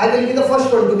profile, I will be the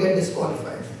first one to get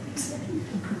disqualified.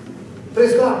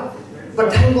 Praise God.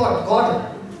 But thank God,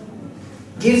 God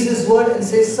gives His word and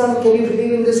says, son, can you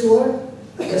believe in this word?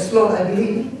 Yes, Lord, I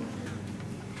believe.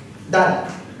 Done.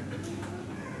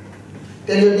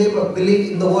 Tell your neighbor,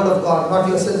 believe in the word of God, not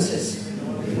your senses.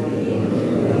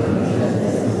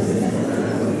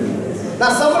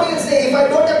 Now somebody will say, if I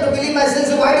don't have to believe my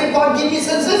senses, why did God give me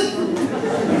senses?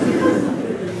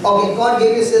 Okay, God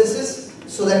gave you senses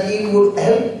so that He would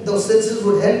help, those senses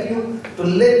would help you to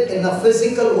live in the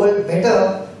physical world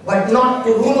better, but not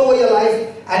to rule over your life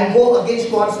and go against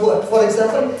God's word. For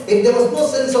example, if there was no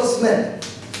sense of smell,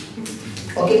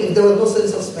 okay, if there was no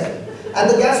sense of smell, and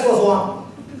the gas was on,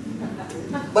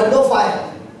 but no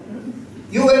fire,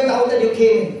 you went out and you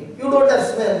came in, you don't have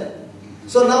smell.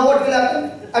 So now what will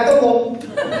happen? At home.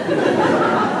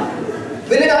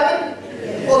 Will it happen?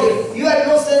 Okay, you had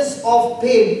no sense of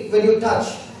pain when you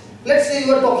touch. Let's say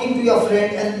you were talking to your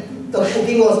friend and the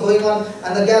cooking was going on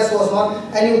and the gas was on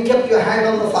and you kept your hand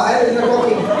on the fire and you were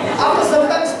talking. After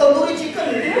sometimes tandoori chicken.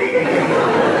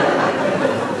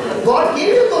 God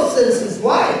gave you those senses.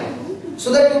 Why?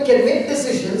 So that you can make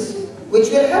decisions which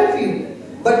will help you.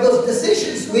 But those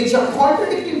decisions which are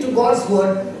contradicting to God's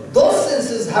word, those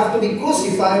senses have to be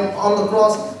crucified on the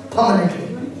cross permanently.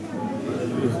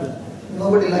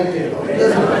 Nobody liked it. We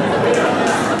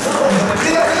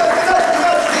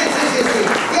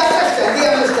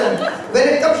understand. When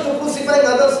it comes to crucifying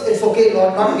others, it's okay,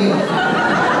 Lord, not me.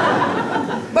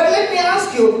 But let me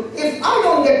ask you, if I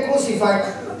don't get crucified,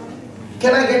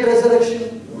 can I get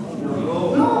resurrection?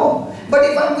 No. But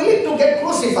if I'm willing to get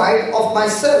crucified of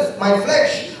myself, my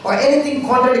flesh, or anything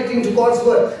contradicting to God's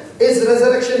word, is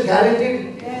resurrection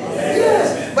guaranteed?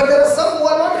 Yes. But there are some who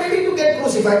are not ready to get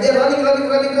crucified. They are running.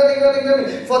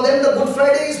 For them, the Good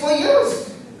Friday is for years.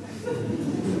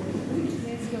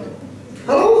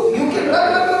 Hello? You can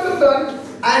run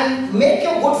and make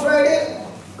your Good Friday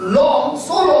long,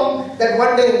 so long that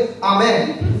one day,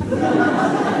 Amen.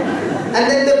 And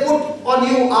then they put on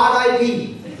you RIP.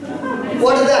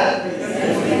 What is that?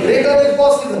 Return if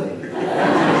possible.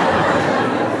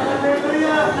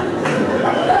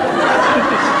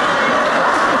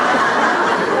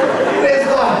 Praise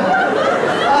God.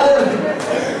 Hallelujah.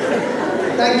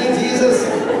 Thank you, Jesus.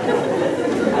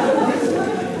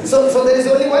 So there is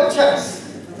only one chance.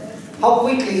 How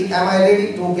quickly am I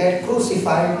ready to get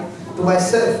crucified to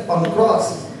myself on the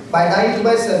cross by dying to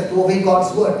myself to obey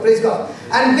God's word? Praise God.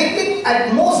 And beginning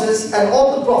at Moses and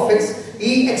all the prophets,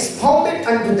 He expounded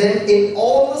unto them in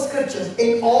all the scriptures,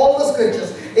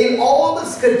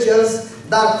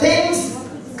 the things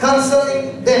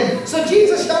concerning them. So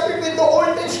Jesus started with the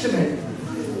Old Testament,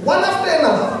 one after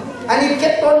another, and He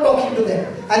kept on talking to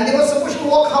them. And they were supposed to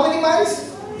walk how many miles?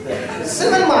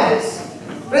 7 miles.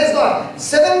 Praise God.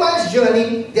 7 miles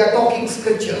journey, they are talking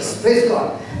scriptures. Praise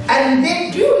God. And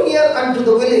they drew near unto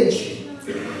the village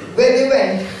where they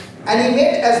went, and He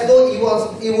made as though he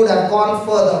would have gone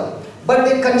further. But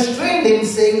they constrained Him,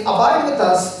 saying, Abide with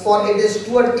us, for it is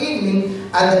toward evening,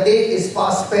 and the day is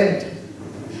fast spent.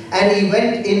 And He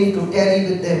went in to tarry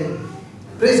with them.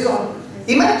 Praise God.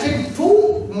 Imagine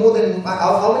more than,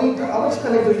 how much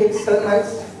time it will take? 7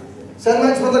 miles? 7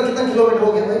 miles मतलब कितना kilometre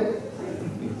हो गया भाई?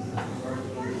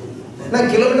 ना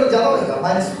kilometre ज़्यादा होगा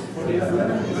miles.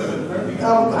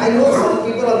 I know some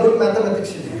people are good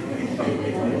mathematicians.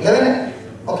 11?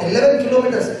 Okay, 11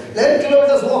 kilometers. 11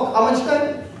 kilometers walk. How much time?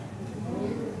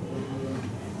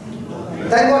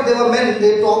 Thank God they were men.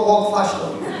 They walk faster.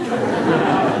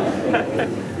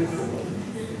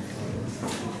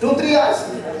 2-3 hours?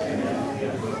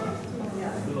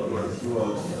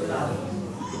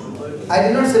 I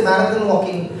did not say marathon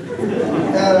walking,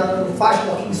 fast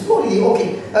walking, slowly,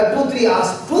 okay. 2-3 hours.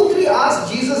 2-3 hours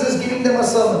Jesus is giving them a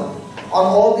sermon on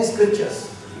all these scriptures.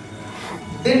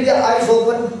 Did their eyes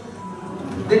open?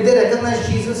 Did they recognize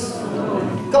Jesus?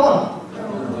 Come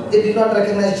on. They did not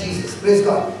recognize Jesus. Praise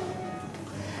God.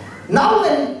 Now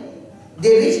when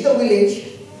they reached the village,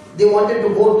 they wanted to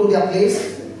go to their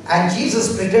place, and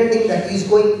Jesus pretending that He is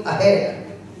going ahead.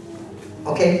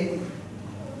 Okay.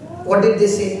 What did they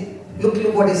say? Look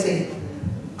what He said.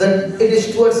 That it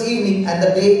is towards evening and the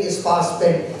day is fast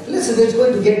spent. Listen, it's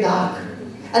going to get dark.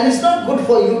 And it's not good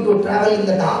for you to travel in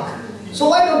the dark. So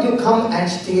why don't you come and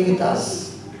stay with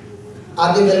us?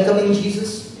 Are they welcoming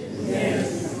Jesus?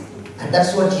 Yes. And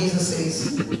that's what Jesus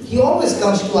says. He always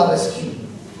comes to our rescue.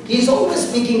 He is always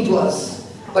speaking to us.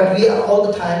 But we are all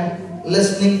the time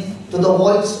listening to the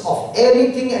voice of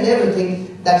anything and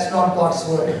everything that's not God's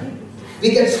word. We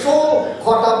get so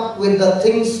caught up with the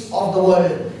things of the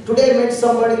world. Today I met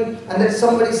somebody, and then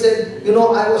somebody said, you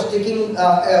know, I was taking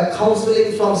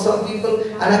counseling from some people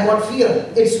and I got fear.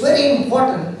 It's very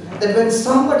important that when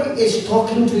somebody is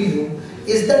talking to you,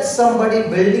 Is that somebody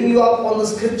building you up on the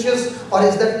scriptures, or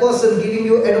is that person giving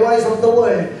you advice of the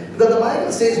world? Because the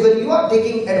Bible says when you are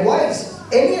taking advice,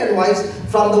 any advice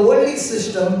from the worldly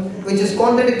system which is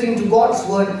contradicting to God's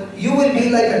word, you will be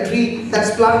like a tree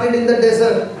that's planted in the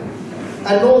desert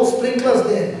and no sprinklers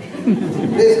there.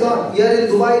 Praise God. Here in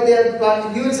Dubai they are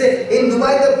planted. You will say, in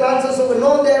Dubai the plants are so,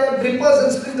 no, there are drippers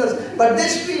and sprinklers. But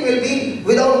this tree will be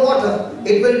without water.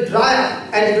 It will dry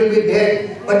up and it will be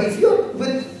dead. But if you're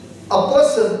with a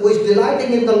person who is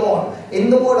delighting in the Lord, in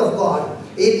the word of God,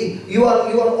 you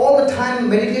are all the time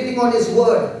meditating on His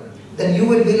word, then you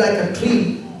will be like a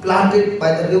tree planted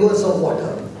by the rivers of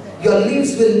water. Your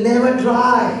leaves will never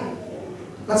dry.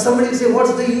 Now somebody will say,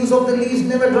 what's the use of the leaves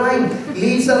never drying?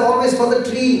 Leaves are always for the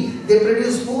tree. They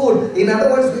produce food. In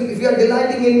other words, if you are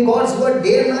delighting in God's word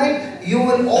day and night, you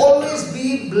will always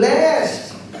be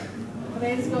blessed.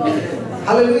 Praise God.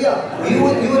 Hallelujah. You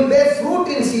will bear fruit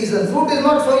in season. Fruit is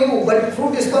not for you, but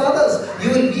fruit is for others.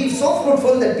 You will be so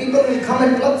fruitful that people will come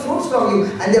and pluck fruits from you,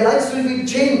 and their lives will be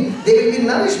changed. They will be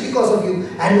nourished because of you.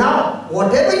 And now,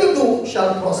 whatever you do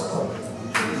shall prosper.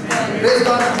 Praise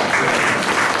God.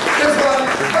 Praise God.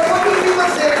 But what will people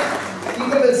say?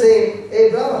 People will say, hey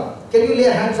brother, can you lay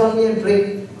hands on me and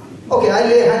pray? Okay, I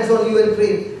lay hands on you and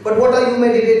pray. But what are you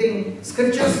meditating?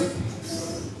 Scriptures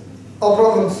or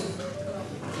problems?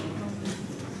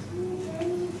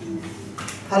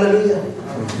 Hallelujah.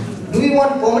 Do we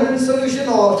want permanent solution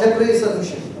or temporary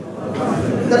solution?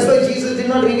 That's why Jesus did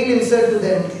not reveal Himself to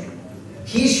them.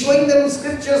 He is showing them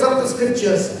scriptures after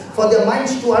scriptures for their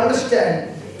minds to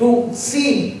understand, to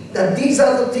see that these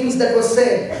are the things that were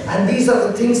said and these are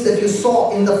the things that you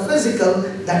saw in the physical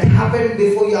that happened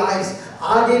before your eyes.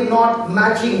 Are they not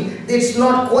matching? It's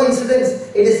not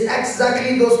coincidence. It is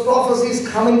exactly those prophecies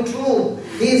coming true.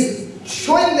 He is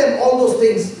showing them all those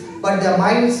things, but their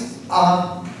minds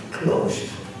are closed.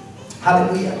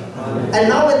 Hallelujah. Amen. And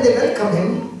now when they welcome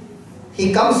Him,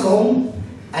 He comes home,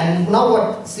 and now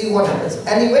what? See what happens.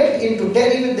 And He went in to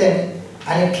tarry with them,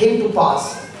 and it came to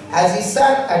pass, as He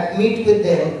sat at meat with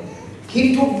them,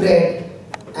 He took bread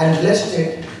and blessed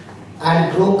it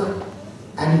and broke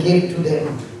and gave to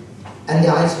them, and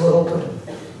their eyes were opened.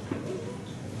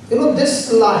 You know,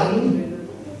 this line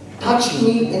touched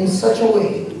me in such a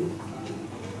way.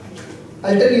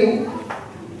 I'll tell you,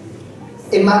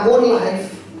 in my own life,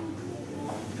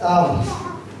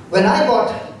 when I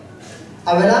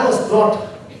was brought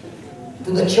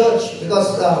to the church,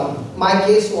 because my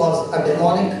case was a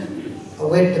demonic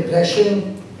with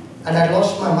depression, and I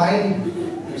lost my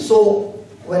mind. So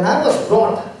when I was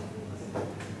brought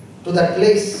to that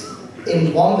place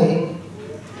in Bombay,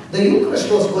 the Eucharist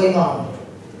was going on,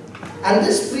 and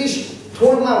this priest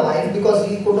told my wife, because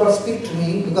he could not speak to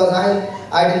me, because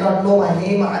I did not know my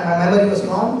name and my memory was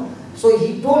gone. So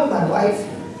he told my wife,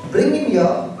 bring him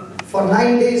here for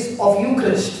 9 days of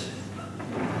Eucharist.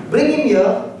 Bring him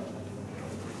here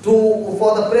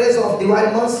for the prayers of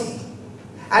Divine Mercy.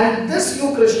 And this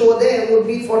Eucharist over there would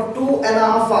be for 2.5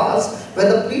 hours,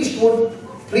 where the priest would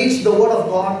preach the word of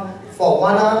God for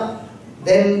 1 hour,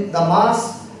 then the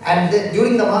Mass, and then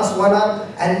during the Mass 1 hour,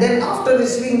 and then after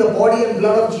receiving the body and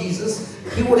blood of Jesus,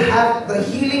 he would have the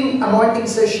healing anointing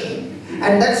session,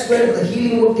 and that's where the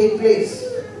healing would take place.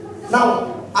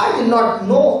 Now, I did not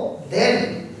know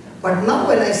then, but now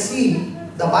when I see,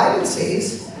 the Bible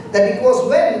says that it was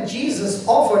when Jesus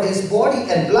offered His body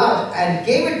and blood and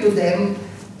gave it to them,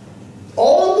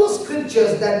 all those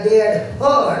scriptures that they had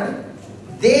heard,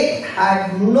 they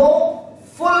had no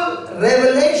full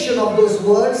revelation of those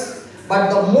words, but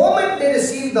the moment they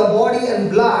received the body and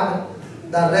blood,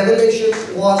 the revelation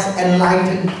was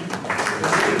enlightened.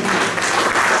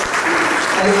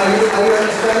 Are you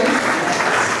understanding?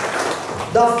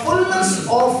 The fullness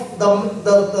of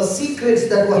the secrets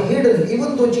that were hidden,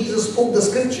 even though Jesus spoke the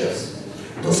scriptures,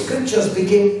 those scriptures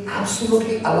became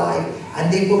absolutely alive and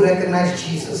they could recognize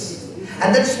Jesus.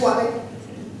 And that's why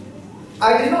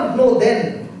I did not know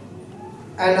then.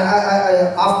 And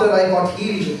after I got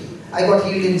healed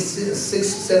in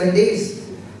 6-7 days.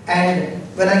 And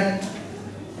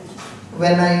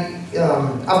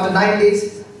after 9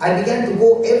 days, I began to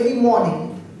go every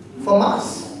morning for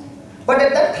Mass. But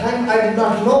at that time, I did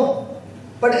not know.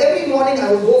 But every morning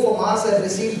I would go for Mass and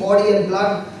receive body and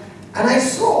blood. And I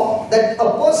saw that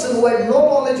a person who had no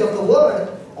knowledge of the Word,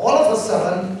 all of a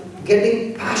sudden,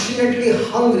 getting passionately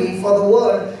hungry for the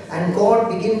Word, and God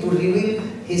began to reveal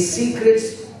His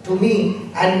secrets to me.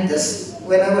 And this,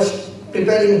 when I was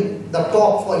preparing the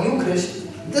talk for Eucharist,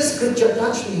 this scripture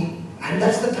touched me, and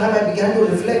that's the time I began to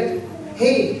reflect.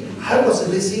 Hey, I was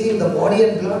receiving the body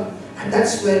and blood, and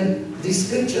that's when these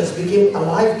scriptures became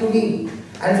alive to me.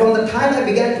 And from the time I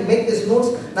began to make these notes,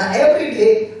 now every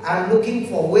day I'm looking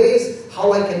for ways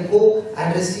how I can go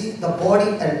and receive the body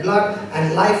and blood,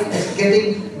 and life is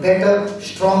getting better,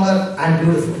 stronger and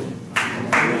beautiful.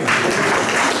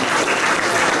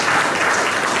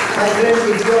 My friend,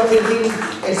 if you are thinking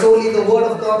it's only the word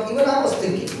of God, even I was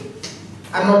thinking.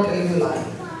 I'm not telling you lie.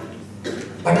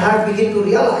 But I have begun to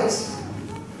realize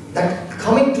that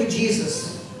coming to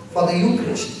Jesus for the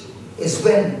Eucharist is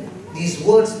when these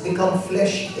words become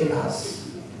flesh in us.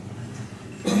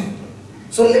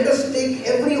 So let us take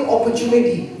every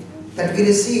opportunity that we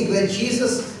receive where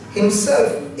Jesus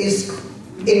himself is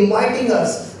inviting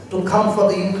us to come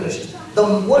for the Eucharist. The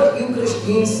word Eucharist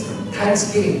means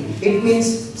thanksgiving. It means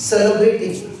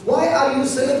celebrating. Why are you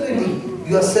celebrating?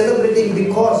 You are celebrating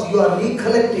because you are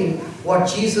recollecting what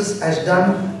Jesus has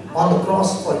done on the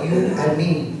cross for you and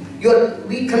me. You are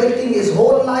recollecting his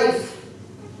whole life,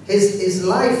 his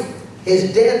life,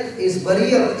 his death, his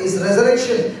burial, his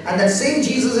resurrection. And that same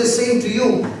Jesus is saying to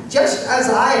you, just as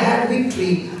I had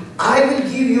victory, I will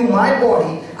give you my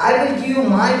body, I will give you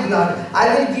my blood,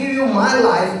 I will give you my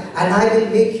life, and I will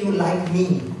make you like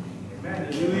me.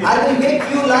 I will make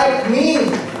you like me.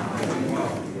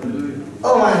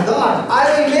 Oh my God, I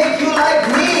will make you like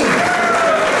me.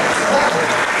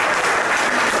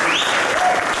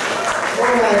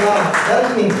 Oh my God,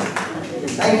 help me.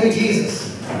 Thank you, Jesus.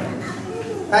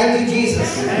 Thank you,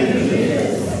 Jesus.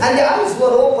 And the eyes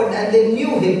were opened and they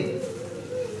knew him.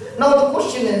 Now the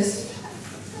question is,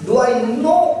 do I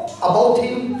know about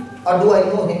him or do I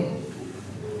know him?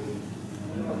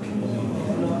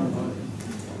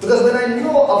 Because when I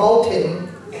know about him,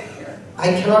 I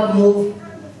cannot move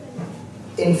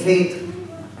in faith.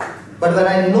 But when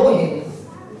I know him,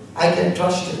 I can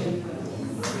trust him.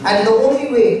 And the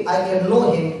only way I can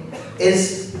know him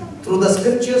is through the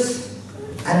scriptures,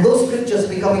 and those scriptures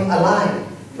becoming alive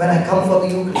when I come for the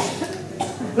Eucharist.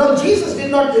 Now Jesus did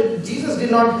not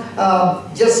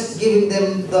just give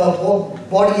them the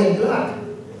body and blood.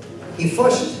 He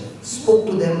first spoke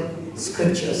to them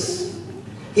scriptures.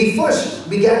 He first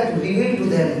began to reveal to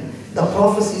them the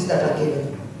prophecies that are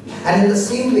given. And in the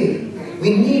same way,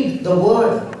 we need the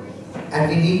word and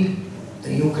we need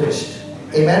the Eucharist.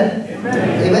 Amen?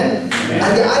 Amen? Amen?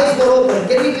 And the eyes were open.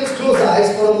 Can we just close our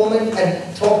eyes for a moment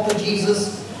and talk to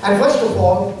Jesus? And first of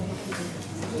all,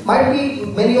 might be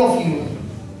many of you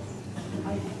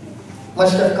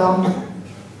must have come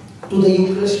to the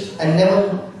Eucharist and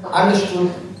never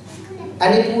understood,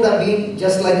 and it would have been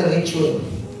just like a ritual.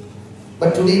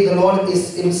 But today the Lord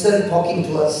is himself talking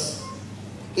to us.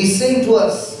 He's saying to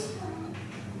us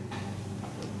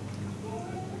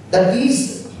that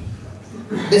these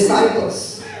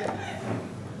disciples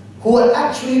who are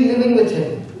actually living with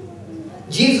him,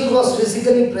 Jesus was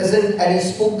physically present and he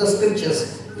spoke the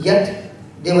scriptures, yet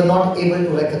they were not able to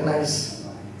recognize.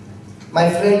 My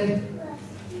friend,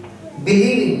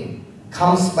 believing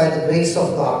comes by the grace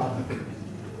of God.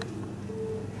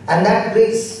 And that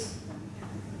grace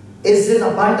is in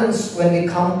abundance when we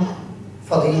come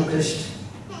for the Eucharist.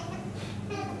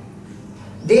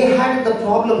 They had the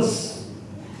problems.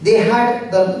 They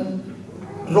had the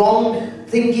wrong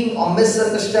thinking or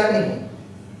misunderstanding.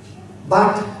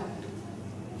 But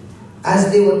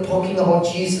as they were talking about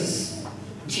Jesus,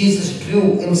 Jesus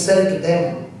drew himself to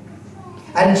them.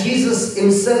 And Jesus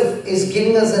himself is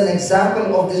giving us an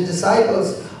example of these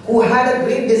disciples who had a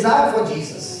great desire for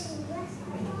Jesus.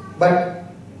 But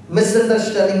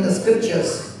misunderstanding the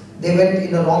scriptures, they went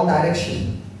in a wrong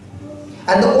direction.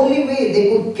 And the only way they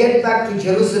could get back to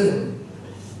Jerusalem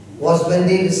was when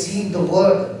they received the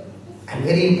word, and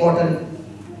very important,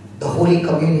 the Holy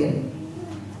Communion.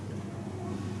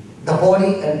 The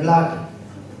body and blood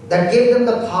that gave them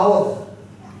the power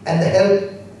and the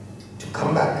help to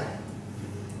come back.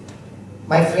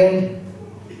 My friend,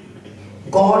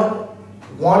 God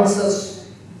wants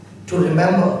us to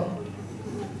remember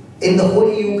in the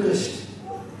Holy Eucharist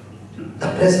the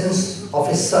presence of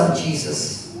his Son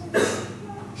Jesus.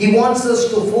 He wants us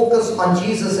to focus on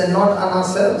Jesus and not on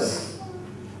ourselves.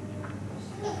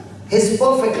 His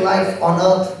perfect life on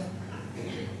earth,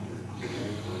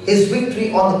 his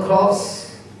victory on the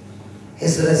cross,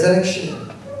 his resurrection.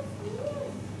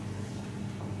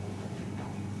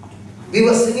 We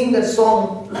were singing that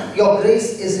song, "Your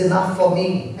grace is enough for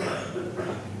me."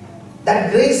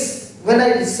 That grace, when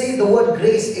I say the word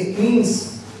grace, it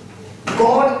means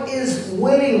God is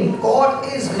willing, God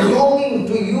is longing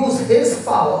to use his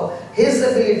power, his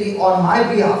ability on my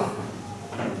behalf,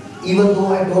 even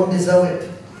though I don't deserve it.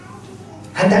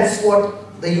 And that's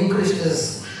what the Eucharist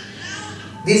is.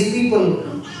 These people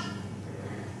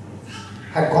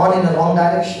had gone in the wrong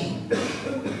direction.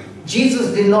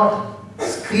 Jesus did not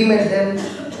scream at them,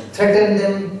 threaten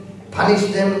them,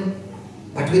 punish them,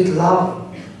 but with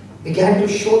love began to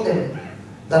show them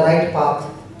the right path.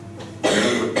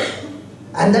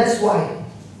 And that's why,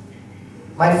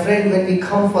 my friend, when we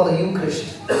come for the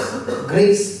Eucharist,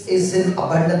 grace is in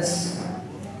abundance.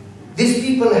 These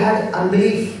people had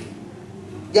unbelief.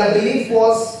 Their belief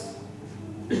was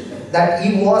that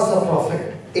he was a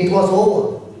prophet. It was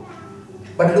over.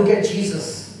 But look at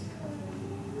Jesus.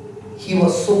 He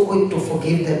was so quick to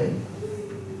forgive them.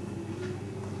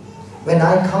 When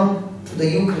I come to the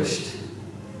Eucharist,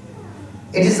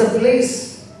 it is a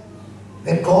place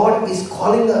where God is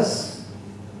calling us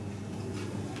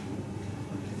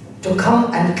to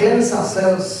come and cleanse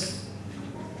ourselves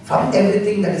from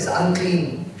everything that is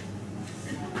unclean.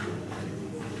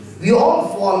 We all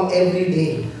fall every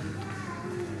day,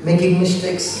 making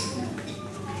mistakes.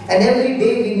 And every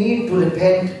day we need to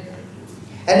repent.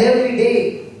 And every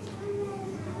day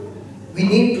we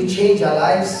need to change our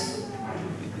lives.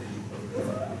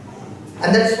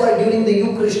 And that's why during the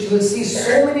Eucharist you will see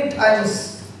so many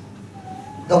times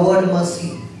the word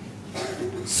mercy.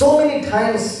 So many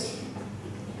times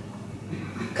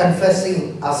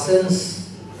confessing our sins.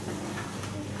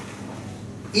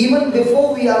 Even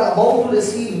before we are about to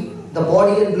receive the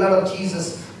body and blood of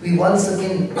Jesus, we once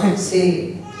again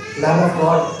say, Lamb of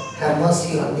God, have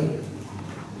mercy on me.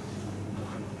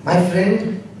 My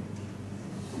friend,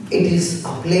 it is a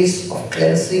place of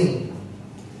cleansing.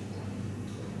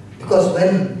 Because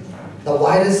when the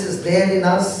virus is there in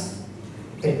us,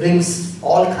 it brings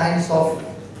all kinds of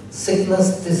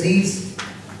sickness, disease,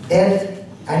 death,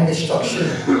 and destruction.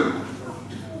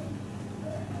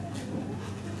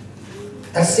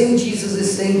 That same Jesus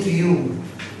is saying to you,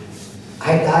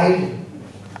 I died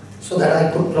so that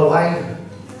I could provide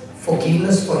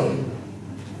forgiveness for you.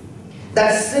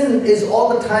 That sin is all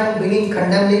the time bringing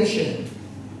condemnation.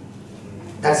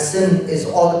 That sin is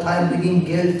all the time bringing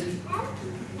guilt.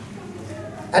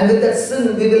 And with that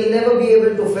sin, we will never be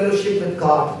able to fellowship with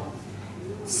God.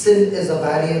 Sin is a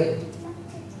barrier.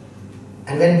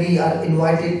 And when we are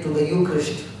invited to the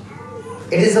Eucharist,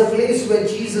 it is a place where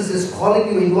Jesus is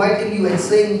calling you, inviting you and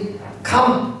saying,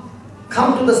 come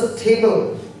to the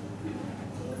table.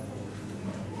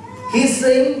 He's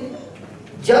saying,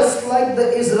 just like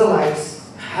the Israelites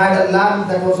had a lamb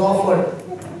that was offered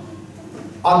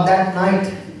on that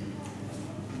night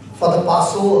for the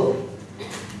Passover,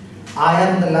 I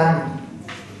am the lamb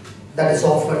that is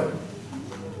offered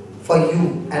for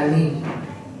you and me.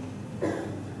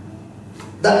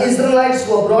 The Israelites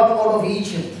were brought out of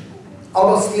Egypt,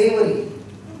 out of slavery.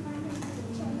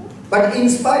 But in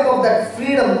spite of that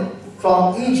freedom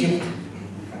from Egypt,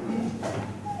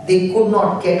 they could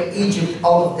not get Egypt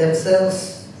out of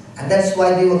themselves. And that's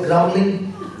why they were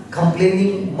grumbling,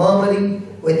 complaining,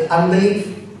 murmuring with unbelief.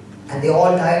 And they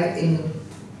all died in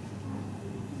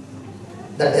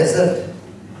the desert.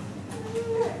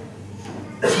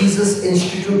 Jesus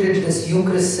instituted this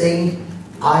Eucharist saying,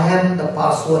 I am the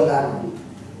Passover lamb.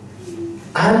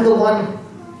 I am the one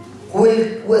who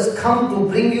has come to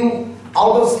bring you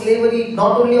out of slavery,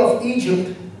 not only of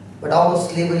Egypt, but out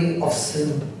of slavery of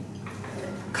sin.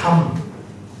 Come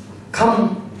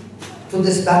to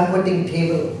this banqueting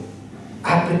table. I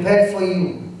have prepared for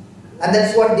you. And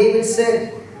that's what David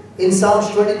said in Psalms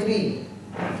 23.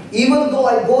 Even though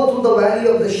I go through the valley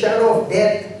of the shadow of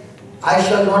death, I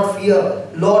shall not fear.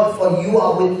 Lord, for you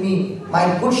are with me.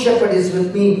 My good shepherd is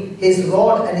with me. His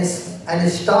rod and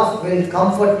his staff will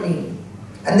comfort me.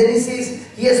 And then he says,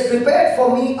 he has prepared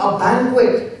for me a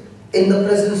banquet in the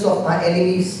presence of my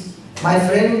enemies. My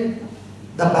friend,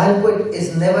 the banquet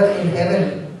is never in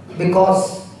heaven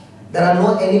because there are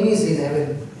no enemies in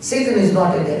heaven. Satan is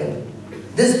not in heaven.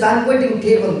 This banqueting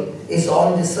table is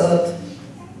on this earth.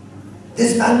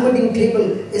 This banqueting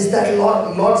table is that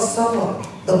Lord's Supper,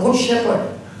 the Good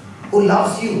Shepherd who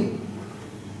loves you.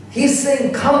 He's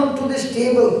saying, come to this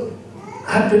table.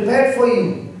 I have prepared for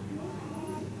you.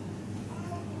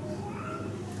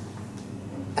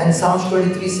 And Psalms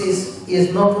 23 says, he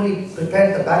has not only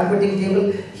prepared the banqueting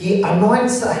table, he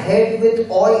anoints our head with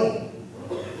oil.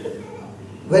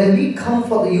 When we come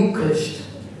for the Eucharist,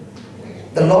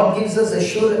 the Lord gives us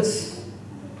assurance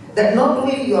that not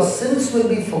only your sins will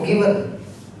be forgiven,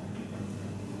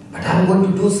 but I'm going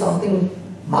to do something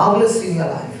marvelous in your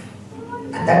life.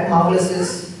 And that marvelous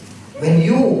is, when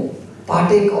you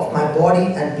partake of my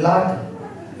body and blood,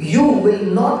 you will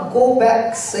not go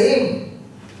back same.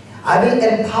 I will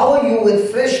empower you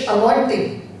with fresh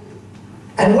anointing.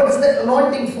 And what is that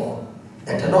anointing for?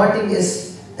 That anointing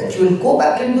is that you will go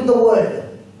back into the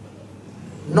world,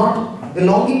 not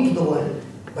belonging to the world,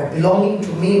 but belonging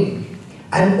to me,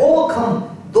 and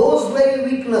overcome those very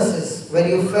weaknesses where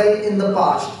you fell in the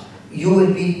past, you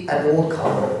will be an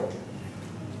overcomer.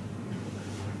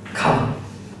 Come.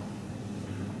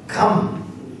 Come.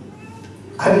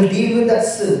 I will deal with that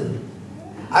sin.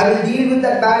 I will deal with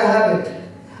that bad habit.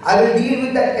 I will deal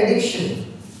with that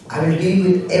addiction. I will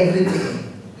deal with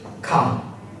everything.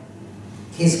 Come.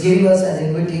 He's giving us an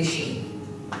invitation.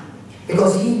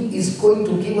 Because He is going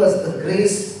to give us the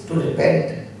grace to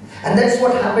repent. And that's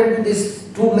what happened to these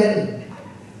two men.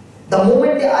 The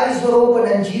moment their eyes were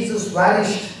opened and Jesus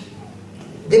vanished,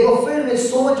 they were filled with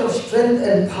so much of strength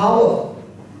and power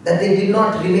that they did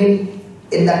not remain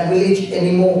in that village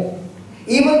anymore.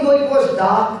 Even though it was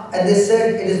dark and they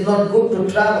said it is not good to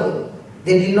travel,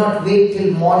 they did not wait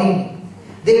till morning.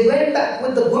 They went back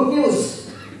with the good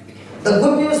news. The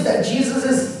good news that Jesus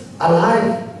is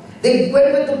alive. They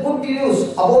went with the good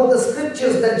news about the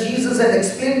scriptures that Jesus had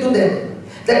explained to them.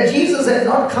 That Jesus had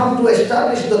not come to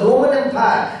establish the Roman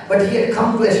Empire, but He had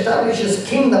come to establish His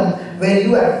kingdom where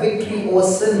you have victory over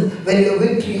sin, where you have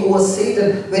victory over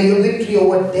Satan, where you have victory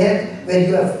over death, where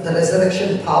you have the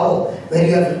resurrection power, where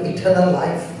you have eternal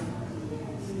life.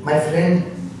 My friend,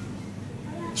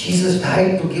 Jesus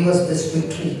died to give us this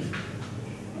victory.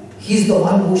 He's the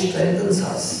one who strengthens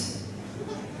us.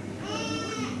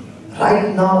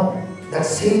 Right now, that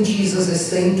same Jesus is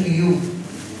saying to you,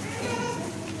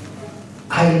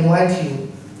 I invite you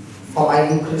for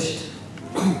my Eucharist.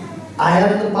 I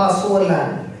am the Passover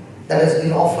lamb that has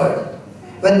been offered.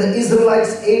 When the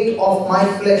Israelites ate of my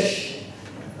flesh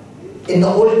in the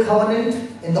Old Covenant,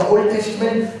 in the Old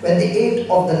Testament, when they ate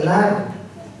of the lamb,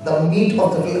 the meat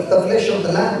of the flesh of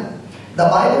the lamb, the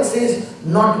Bible says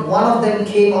not one of them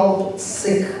came out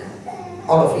sick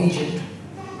out of Egypt.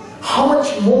 How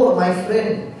much more, my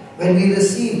friend, when we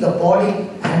receive the body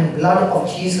and blood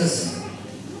of Jesus?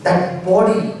 That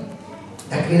body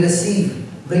that we receive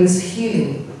brings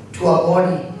healing to our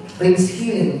body, brings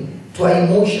healing to our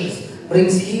emotions,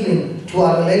 brings healing to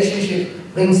our relationship,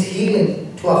 brings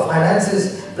healing to our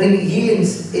finances, brings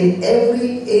healings in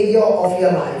every area of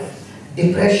your life.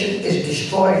 Depression is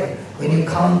destroyed when you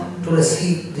come to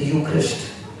receive the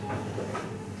Eucharist.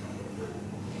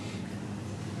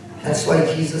 That's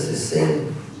why Jesus is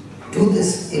saying, do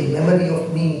this in memory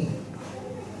of me.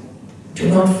 Do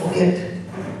not forget.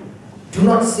 Do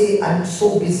not say, I'm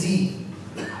so busy.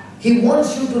 He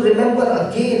wants you to remember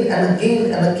again and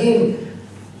again and again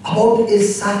about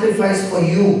His sacrifice for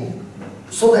you,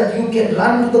 so that you can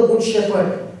run to the Good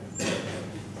Shepherd.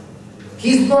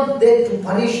 He's not there to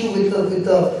punish you with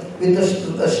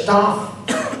the staff.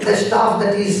 The staff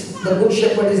that is, the Good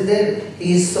Shepherd is there.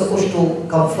 He is supposed to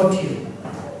comfort you.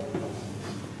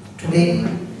 Today,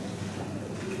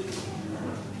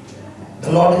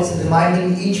 the Lord is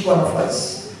reminding each one of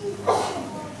us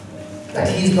that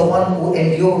He is the one who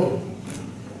endured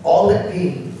all that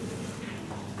pain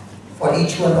for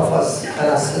each one of us and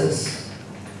our sins.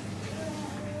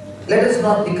 Let us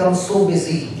not become so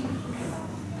busy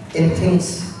in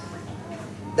things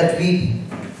that we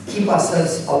keep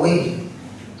ourselves away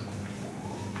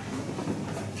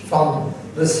from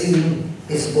receiving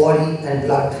His body and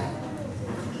blood.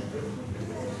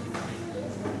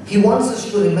 He wants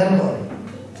us to remember.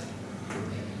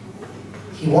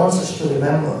 He wants us to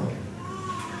remember.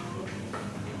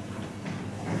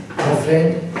 My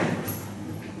friend,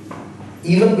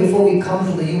 even before we come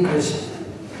to the Eucharist,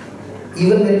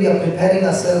 even when we are preparing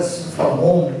ourselves from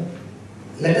home,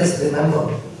 let us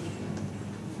remember.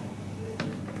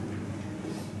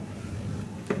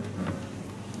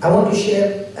 I want to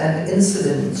share an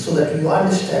incident so that you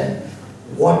understand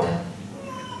what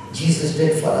Jesus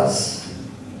did for us.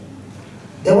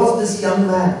 There was this young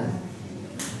man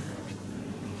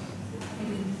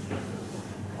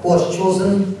who was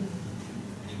chosen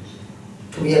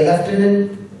to be a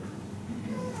lieutenant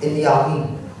in the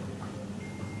army.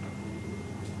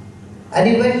 And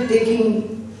he went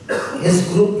taking his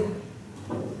group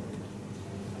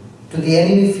to the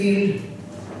enemy field,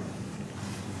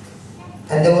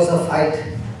 and there was a fight.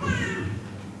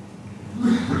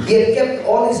 He had kept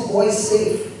all his boys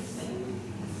safe,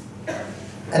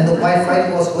 and the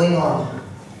fight was going on.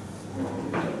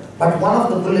 But one of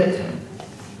the bullets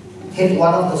hit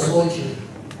one of the soldiers,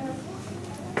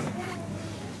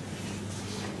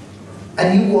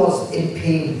 and he was in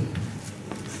pain.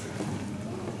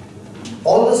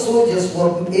 All the soldiers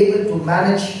were able to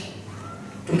manage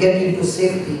to get into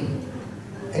safety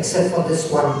except for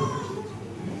this one.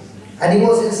 And he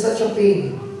was in such a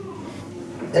pain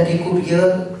that he could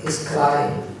hear his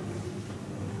cry.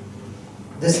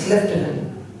 This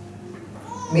lieutenant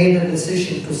made a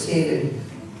decision to save him.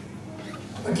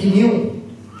 But he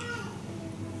knew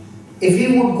If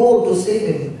he would go to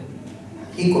save him,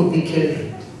 he could be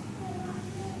killed.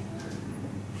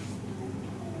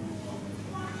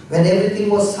 When everything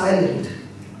was silent,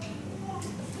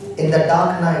 in the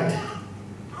dark night,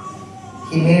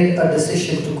 he made a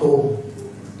decision to go.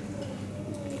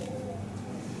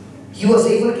 He was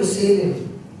able to save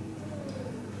him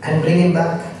and bring him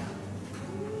back.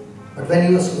 But when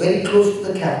he was very close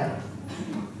to the camp,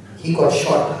 he got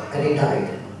shot and he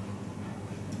died.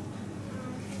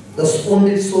 The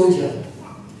wounded soldier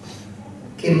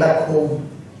came back home.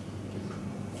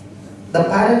 The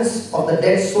parents of the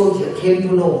dead soldier came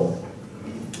to know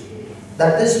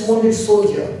that this wounded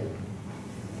soldier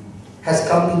has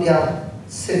come to their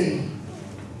city,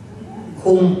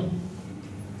 whom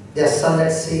their son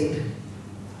had saved.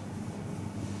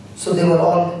 So they were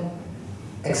all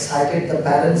excited, the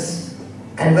parents,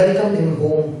 and welcomed him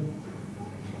home.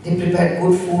 They prepared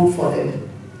good food for him.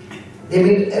 They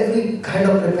made every kind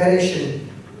of preparation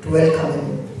to welcome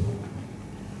him.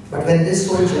 But when this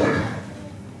soldier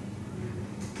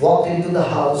walked into the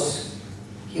house,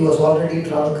 he was already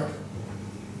drunk.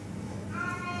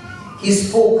 He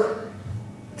spoke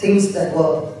things that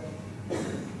were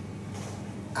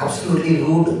absolutely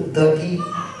rude, dirty.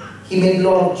 He made a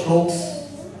lot of jokes,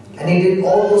 and he did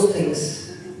all those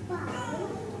things.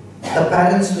 The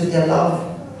parents, with their love,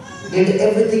 did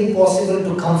everything possible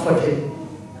to comfort him.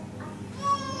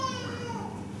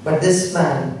 But this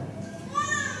man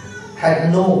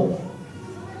had no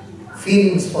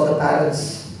feelings for the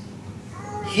parents.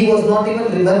 He was not even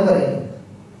remembering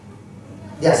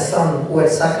their son who had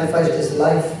sacrificed his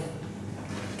life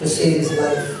to save his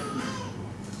life.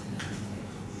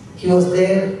 He was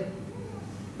there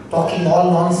talking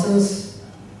all nonsense,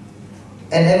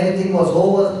 and everything was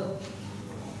over.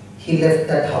 He left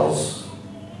that house.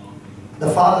 The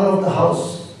father of the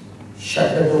house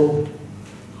shut the door,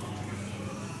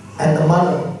 and the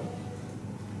mother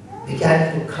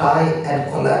began to cry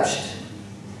and collapsed.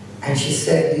 And she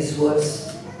said these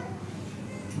words,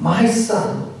 "My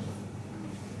son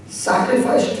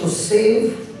sacrificed to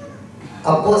save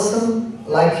a person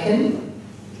like him,"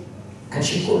 and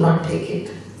she could not take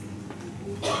it.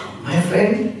 My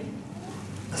friend,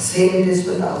 the same it is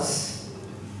with us.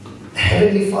 The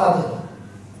Heavenly Father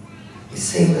is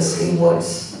saying the same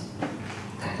words,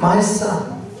 that my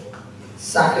son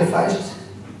sacrificed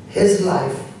his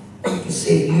life to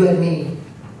save you and me,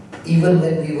 even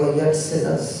when we were yet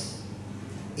sinners,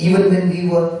 even when we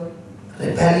were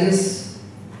rebellious,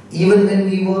 even when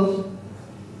we were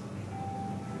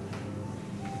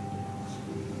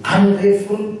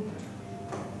ungrateful,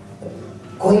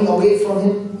 going away from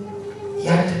him,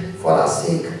 yet for our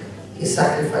sake he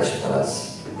sacrificed for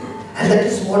us. And that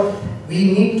is what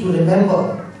we need to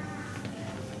remember,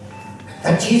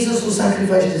 that Jesus, who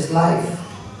sacrificed his life,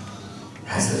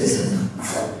 has risen.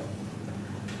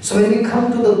 So when we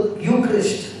come to the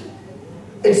Eucharist,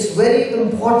 it's very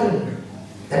important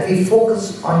that we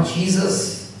focus on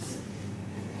Jesus.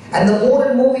 And the more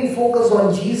and more we focus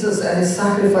on Jesus and his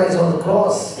sacrifice on the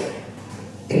cross,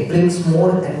 it brings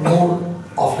more and more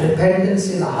of repentance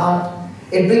in our heart.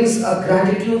 It brings a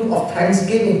gratitude of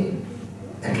thanksgiving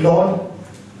that, Lord,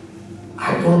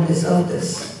 I don't deserve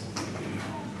this,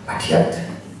 but yet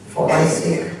for my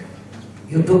sake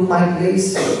you took my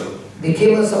place,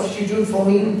 became a substitute for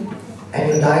me,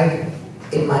 and you died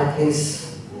in my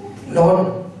place.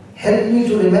 Lord, help me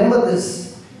to remember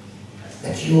this,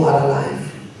 that you are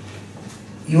alive.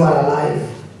 You are alive.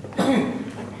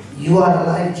 You are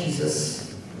alive,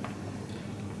 Jesus.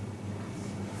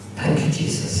 Thank you,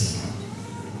 Jesus.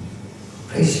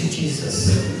 Praise you,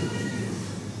 Jesus.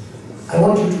 I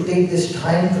want you to take this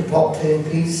time to talk to him,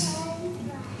 please.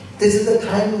 This is the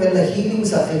time when the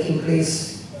healings are taking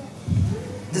place.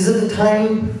 This is the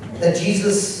time that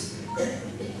Jesus,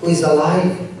 who is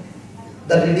alive,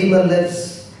 the Redeemer,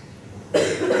 lives.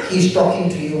 He's talking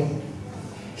to you.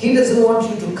 He doesn't want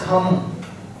you to come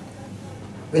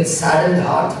with saddened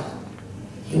heart.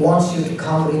 He wants you to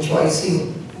come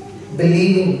rejoicing,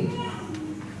 believing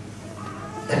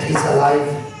that he's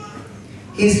alive.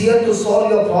 He's here to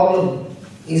solve your problem.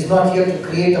 He's not here to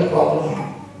create a problem.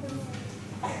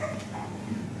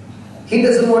 He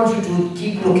doesn't want you to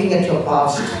keep looking at your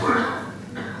past.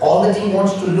 All that he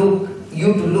wants you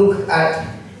to look at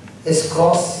his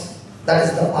cross. That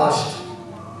is the past.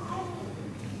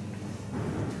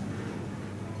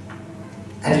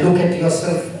 And look at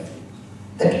yourself,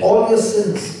 that all your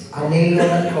sins are nailed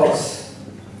on the cross.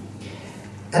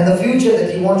 And the future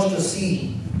that he wants to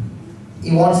see,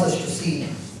 he wants us to see,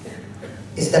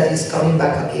 is that he's coming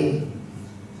back again.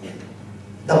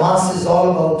 The Mass is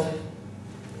all about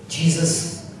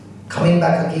Jesus coming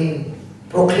back again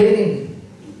proclaiming.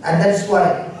 And that's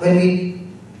why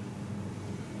when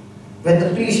the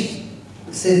priest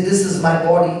says, this is my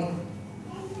body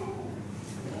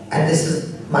and this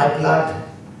is my blood,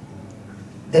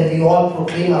 then we all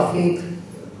proclaim our faith.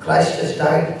 Christ has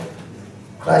died,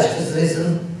 Christ is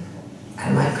risen,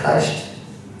 and my Christ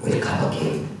will come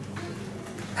again.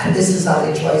 And this is our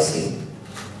rejoicing.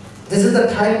 This is the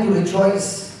time to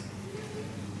rejoice.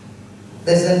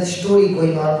 There's a story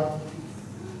going on.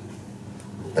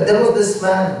 But there was this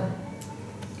man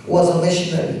who was a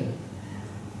missionary.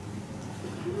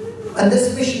 And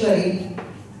this missionary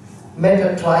met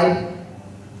a tribe.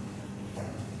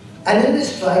 And in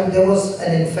this tribe there was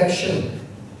an infection.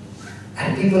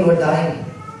 And people were dying.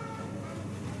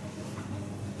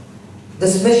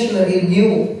 This missionary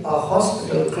knew a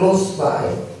hospital close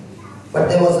by, but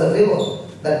there was a river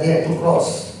that they had to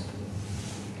cross.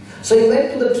 So he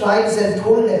went to the tribes and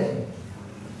told them,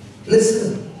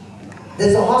 listen,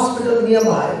 there's a hospital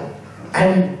nearby,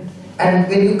 and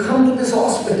when you come to this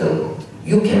hospital,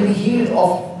 you can be healed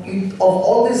of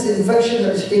all this infection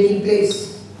that is taking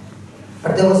place.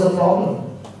 But there was a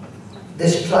problem.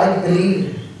 This tribe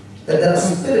believed that there are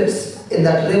spirits in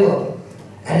that river,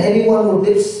 and anyone who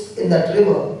dips in that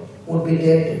river would be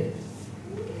dead.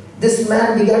 This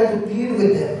man began to plead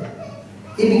with them.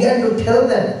 He began to tell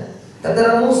them that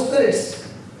there are no spirits.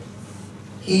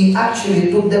 He actually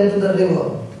took them to the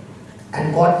river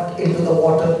and got into the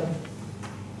water.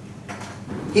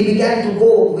 He began to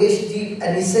go waist deep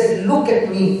and he said, look at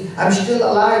me, I'm still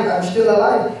alive, I'm still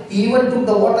alive. He even took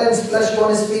the water and splashed on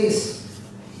his face.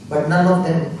 But none of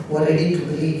them were ready to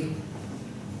believe.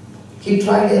 He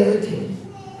tried everything.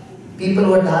 People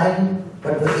were dying,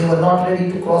 but they were not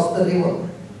ready to cross the river.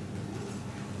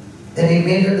 Then he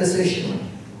made a decision.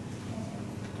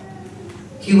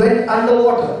 He went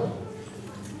underwater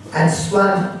and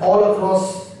swam all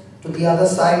across to the other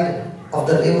side of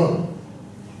the river.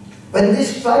 When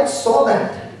this tribe saw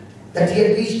that he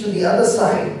had reached to the other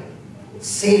side,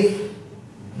 safe,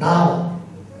 now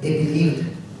they believed.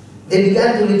 They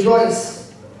began to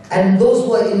rejoice, and those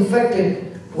who were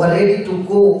infected were ready to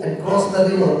go and cross the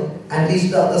river and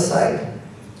reach the other side.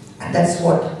 And that's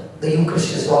what the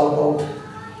Eucharist is all about.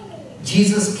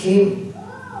 Jesus came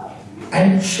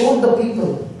and showed the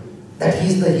people that He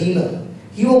is the healer.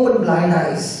 He opened blind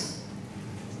eyes.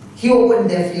 He opened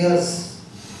deaf ears.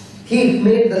 He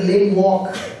made the lame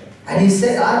walk. And He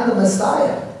said, I am the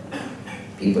Messiah.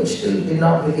 People still did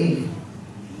not believe.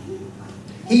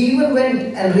 He even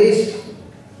went and raised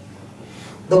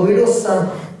the widow's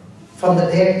son from the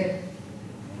dead.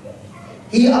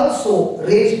 He also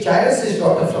raised Jairus'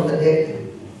 daughter from the dead.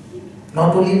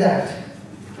 Not only that,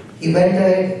 He went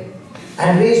ahead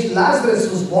and raised Lazarus,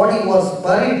 whose body was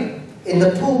buried in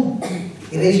the tomb.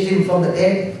 He raised him from the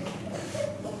dead.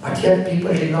 But yet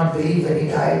people did not believe when He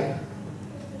died.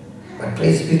 But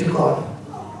praise be to God,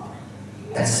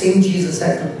 that same Jesus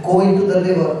had to go into the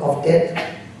river of death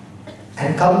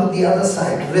and come to the other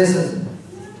side, risen.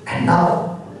 And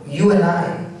now you and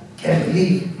I can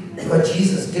believe, because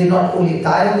Jesus did not only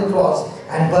die on the cross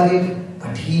and buried,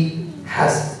 but He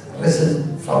has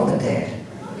risen from the dead.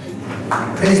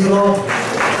 Praise the Lord.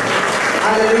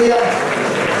 Hallelujah.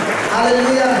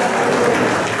 Hallelujah.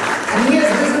 And He has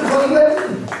risen for you and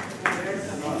me.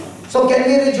 So can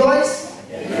we rejoice?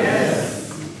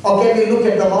 Yes. Or can we look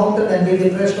at the mountain and be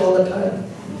depressed all the time?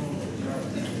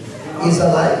 He's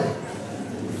alive.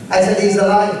 I said He's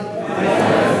alive.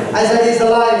 Yes. I said He's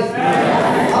alive.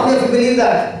 Yes. How many of you believe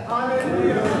that?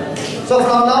 Hallelujah. So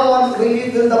from now on,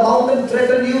 will the mountain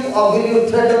threaten you, or will you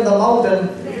threaten the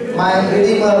mountain? My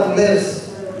Redeemer lives.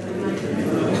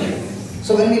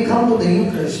 So when we come to the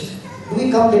Eucharist, do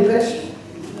we come depressed?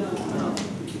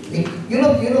 You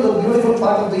know the beautiful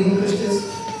part of the Eucharist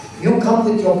is, you come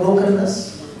with your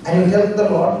brokenness and you tell the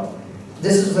Lord,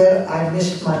 this is where I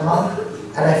missed my mark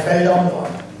and I fell down,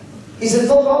 Lord. He says,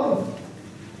 no problem.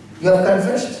 You have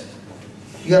confessed.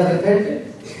 You have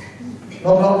repented.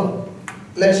 No problem.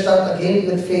 Let's start again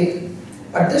with faith.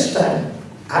 But this time,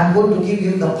 I'm going to give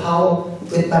you the power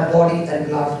with my body and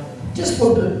blood. Just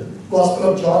go to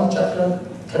Gospel of John chapter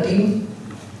 13.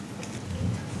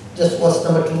 Just verse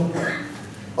number 2.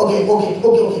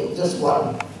 Okay, just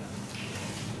one.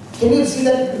 Can you see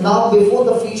that now before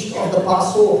the feast of the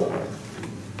Passover,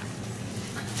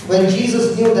 when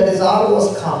Jesus knew that His hour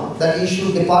was come, that He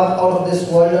should depart out of this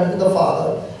world unto the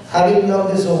Father, having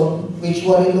loved His own, which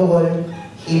were in the world,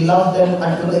 He loved them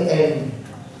unto the end.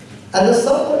 And the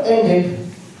supper ended,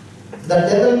 the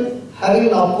devil having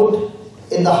now put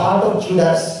in the heart of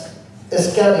Judas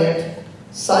Iscariot,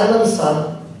 Simon's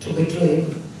son, to betray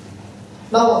Him.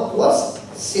 Now, what's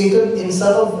Satan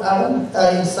inside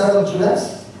of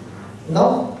Judas?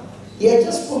 No. He had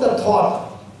just put a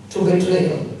thought to betray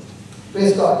him.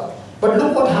 Praise God. But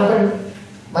look what happened.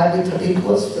 Might be 13th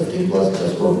verse, 15th verse,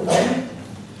 just go down.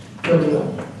 21.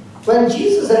 When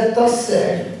Jesus had thus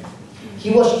said, he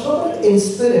was troubled in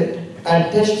spirit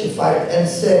and testified and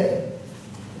said,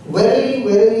 Verily,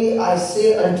 verily, I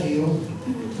say unto you,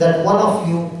 that one of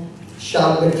you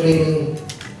shall betray me.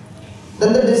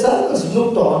 Then the disciples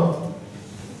looked one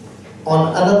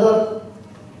on another,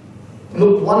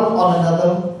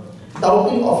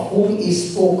 doubting of whom he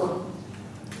spoke.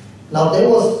 Now there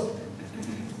was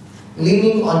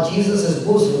leaning on Jesus'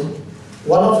 bosom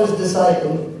one of his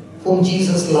disciples whom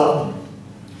Jesus loved.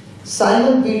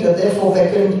 Simon Peter therefore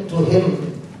beckoned to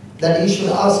him that he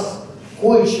should ask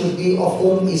who it should be of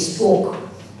whom he spoke.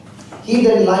 He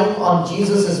then lying on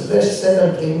Jesus' breast said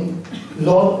unto him,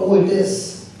 Lord, who it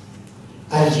is?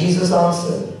 And Jesus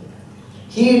answered,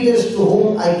 He it is to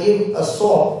whom I give a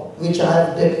sop which I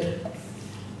have dipped.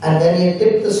 And when he had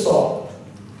dipped the sop,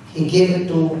 he gave it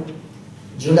to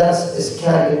Judas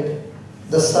Iscariot,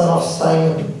 the son of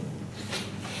Simon.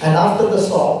 And after the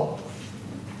sop,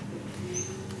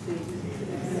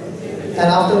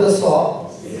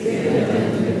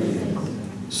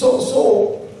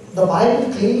 so the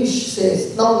Bible clearly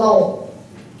says, now,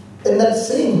 in that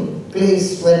same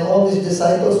place when all these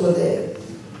disciples were there,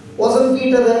 wasn't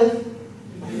Peter there?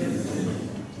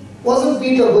 Wasn't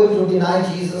Peter going to deny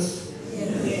Jesus?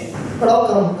 But how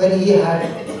come when he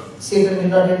had, Satan did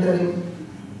not enter him?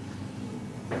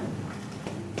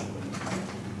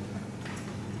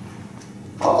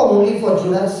 How come only for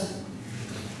Judas?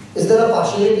 Is there a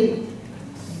partiality?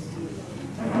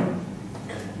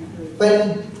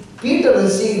 When Peter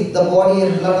received the body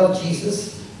and blood of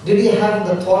Jesus, did he have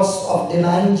the thoughts of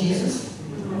denying Jesus?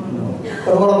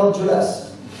 But what about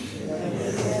Judas?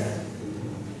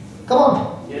 Come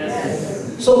on.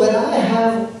 Yes. So when I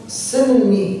have sin in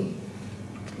me,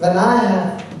 when I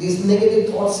have these negative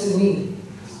thoughts in me,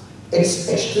 it's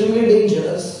extremely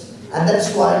dangerous. And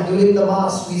that's why during the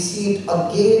Mass we see it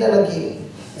again and again.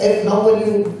 And now when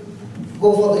you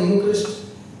go for the Eucharist,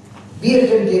 be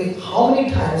attentive how many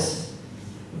times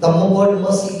the word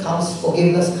mercy comes,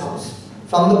 forgiveness comes.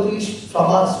 From the priest, from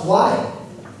us. Why?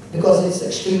 Because it's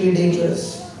extremely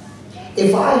dangerous.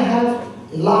 If I have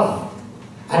love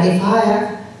and if I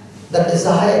have the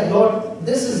desire, Lord,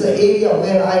 this is the area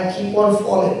where I keep on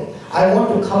falling. I want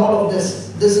to come out of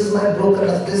this. This is my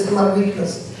brokenness. This is my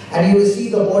weakness. And you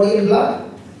receive the body and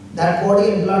blood. That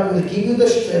body and blood will give you the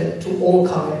strength to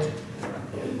overcome it.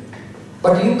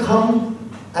 But you come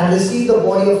and receive the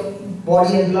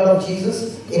body and blood of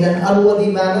Jesus in an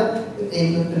unworthy manner,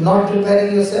 in not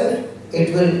preparing yourself,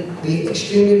 it will be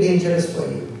extremely dangerous for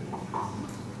you.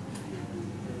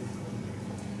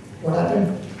 What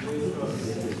happened?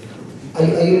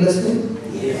 Are you listening?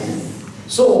 Yes.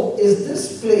 So, is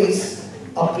this place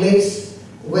a place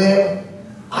where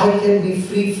I can be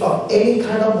free from any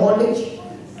kind of bondage?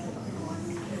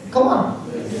 Come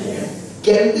on.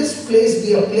 Can this place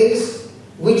be a place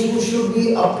which should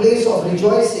be a place of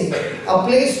rejoicing, a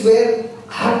place where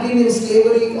I have been in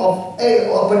slavery of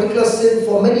a particular sin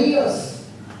for many years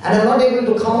and I'm not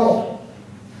able to come out?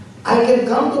 I can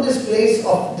come to this place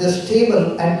of this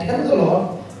table and tell the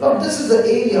Lord, Lord, this is the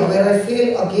area where I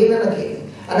fail again and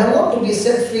again and I want to be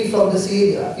set free from this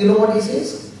area. You know what he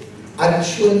says? I will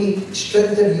surely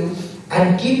strengthen you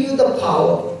and give you the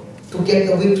power to get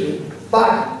the victory.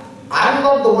 But I am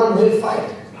not the one who will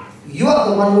fight. You are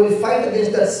the one who will fight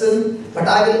against that sin, but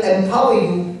I will empower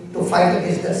you to fight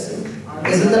against that sin.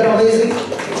 Isn't that amazing?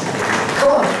 Come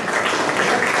on.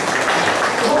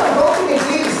 Come on, talk to me,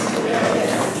 please.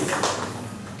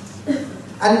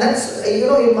 And that's,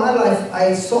 in my life,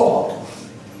 I saw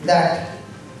that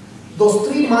those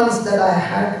 3 months that I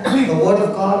had the Word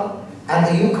of God and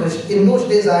the Eucharist, in those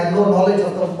days I had no knowledge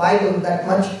of the Bible that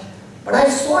much, but I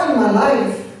saw in my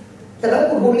life that I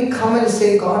could only come and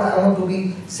say, God, I want to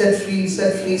be set free,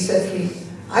 set free, set free.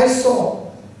 I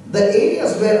saw the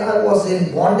areas where I was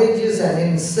in bondages and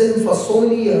in sin for so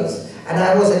many years, and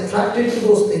I was attracted to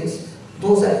those things.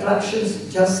 Those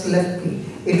attractions just left me.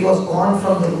 It was gone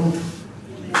from the root.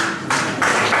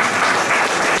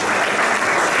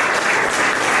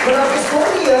 But after so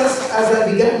many years, as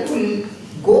I began to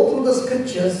go through the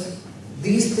scriptures,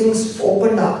 these things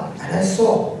opened up, and I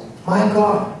saw, my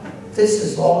God, this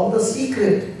is all the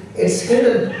secret. It's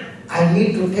hidden. I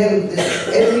need to tell this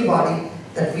everybody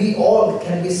that we all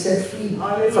can be set free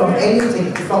from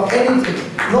anything,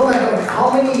 No matter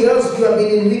how many years you have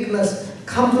been in weakness,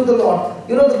 come to the Lord.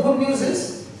 You know the good news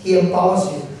is, He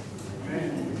empowers you.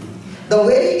 The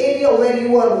very area where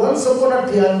you were once upon a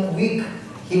time weak,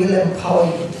 He will empower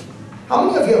you. How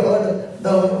many of you have heard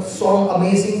the song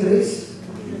Amazing Grace?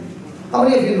 How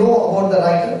many of you know about the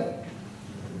writer?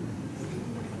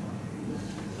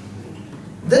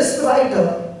 This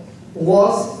writer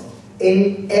was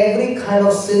in every kind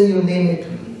of sin, you name it.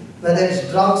 Whether it's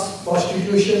drugs,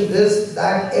 prostitution, this,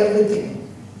 that,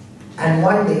 everything. And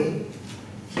one day,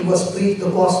 he was preached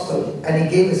the gospel and he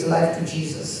gave his life to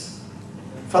Jesus.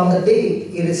 From the day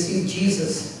he received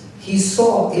Jesus, he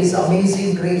saw his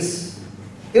amazing grace.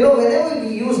 You know, whenever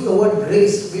we use the word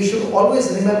grace, we should always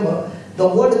remember the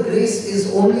word grace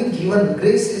is only given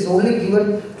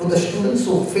to the students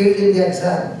who failed in the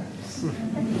exam.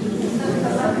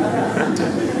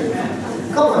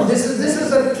 Come on, this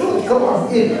is the truth. Come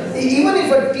on. Even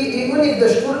if the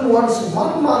student wants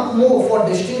 1 mark more for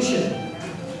distinction,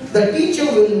 the teacher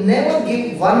will never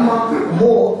give 1 mark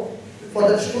more for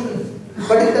that student.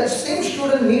 But if that same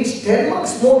student needs 10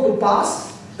 marks more to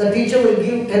pass, the teacher will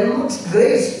give 10 marks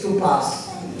grace to pass.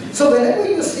 So whenever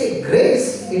you say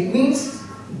grace, it means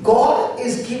God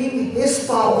is giving His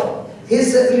power,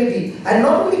 His ability, and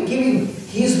not only giving,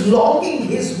 He is longing,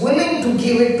 He is willing to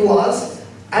give it to us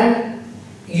and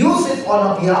use it on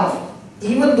our behalf,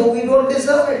 even though we don't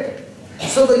deserve it.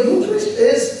 So the Eucharist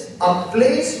is a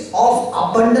place of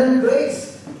abundant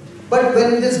grace. But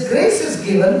when this grace is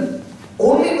given,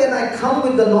 only when I come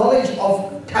with the knowledge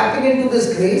of tapping into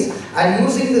this grace and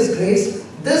using this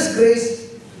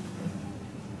grace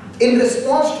in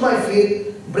response to my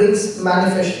faith brings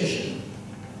manifestation.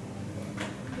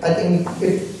 I think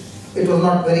it was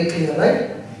not very clear,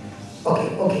 right?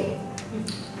 Okay.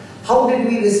 How did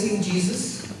we receive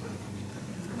Jesus?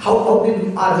 How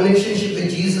did our relationship with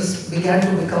Jesus began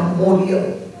to become more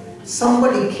real?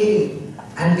 Somebody came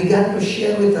and began to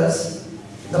share with us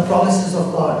the promises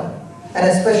of God. And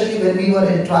especially when we were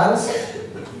in trials.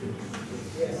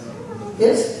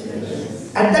 Yes?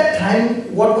 At that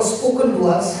time, what was spoken to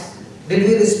us, did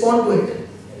we respond to it?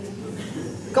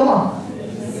 Come on.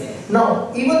 Now,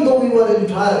 even though we were in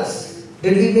trials,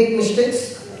 did we make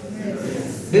mistakes?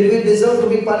 Did we deserve to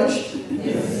be punished?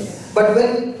 But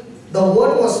when the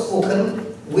word was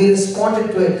spoken, we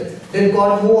responded to it. Did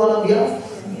God move on our behalf?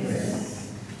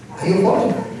 Are you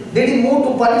following? Did He move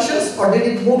to punish us or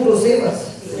did He move to save us?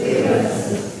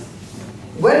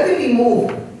 When did He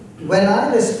move? When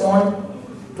I respond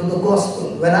to the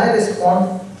gospel, when I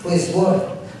respond to His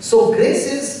word. So grace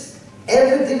is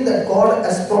everything that God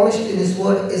has promised in His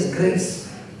word is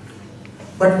grace.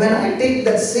 But when I take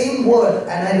that same word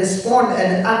and I respond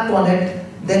and act on it,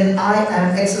 then I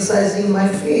am exercising my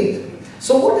faith.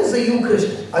 So what is a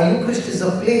Eucharist? A Eucharist is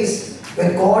a place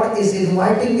where God is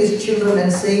inviting His children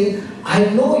and saying, I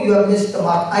know you have missed the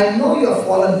mark, I know you have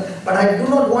fallen, but I do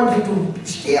not want you to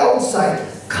stay outside.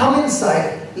 Come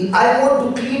inside. I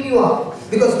want to clean you up.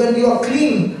 Because when you are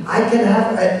clean, I can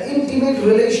have an intimate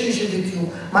relationship with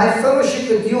you. My fellowship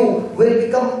with you will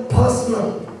become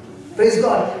personal. Praise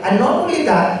God. And not only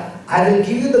that, I will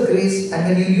give you the grace, and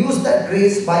when you use that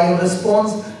grace by your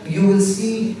response, you will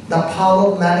see the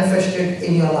power manifested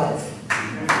in your life.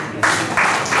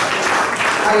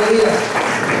 Hallelujah.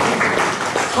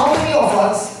 How many of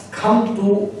us come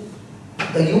to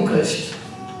the Eucharist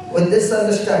with this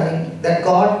understanding that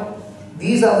God,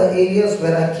 these are the areas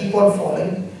where I keep on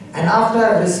falling, and after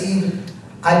I have received,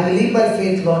 I believe by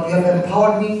faith, Lord, you have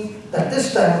empowered me that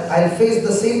this time I will face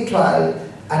the same trial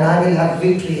and I will have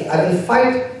victory. I will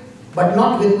fight, but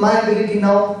not with my ability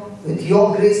now, with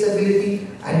your grace ability,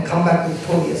 and come back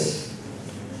victorious.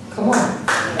 Come on.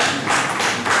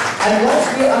 And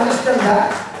once we understand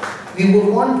that, we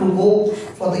would want to go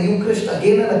for the Eucharist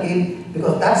again and again,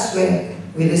 because that's when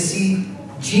we receive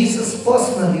Jesus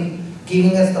personally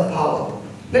giving us the power.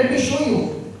 Let me show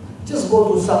you. Just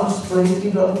go to Psalms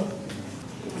 23, brother.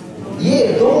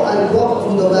 Yea, though I walk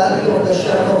through the valley of the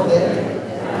shadow of death,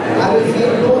 I will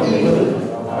fear no evil,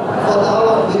 for thou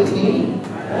art with me.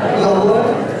 Your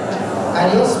word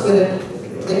and your spirit,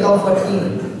 they comfort me.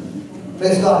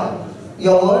 Praise God.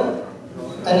 Your word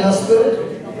and your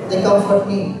spirit, they comfort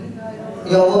me.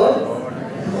 Your word.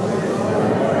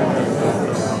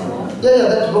 Yeah,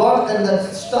 that rod and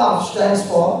that staff stands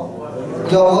for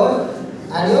your word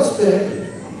and your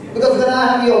spirit. Because when I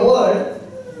have your word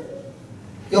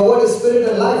is spirit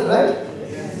and life, right?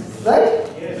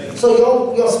 Right?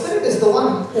 So your spirit is the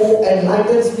one who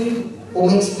enlightens me, who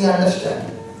makes me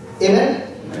understand. Amen?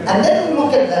 And then we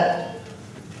look at that.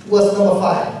 Verse number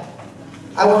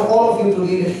 5. I want all of you to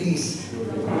read it, please.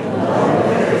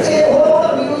 Hey, hold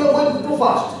on, you're going too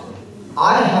fast.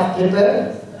 I have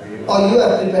prepared, or you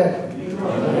have prepared.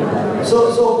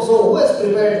 So who has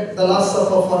prepared the Last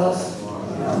Supper for us?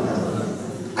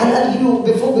 And I'll give you,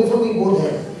 before we go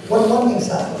there, one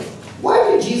example.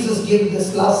 Why did Jesus give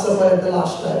this Last Supper at the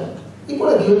last time? He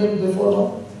could have given it before,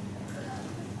 no?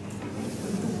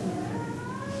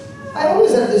 I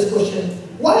always have this question.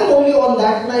 Why only on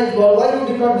that night, Lord? Why you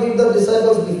did not give the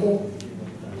disciples before?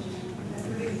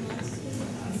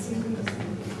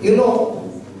 You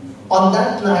know, on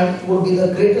that night would be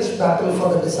the greatest battle for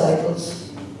the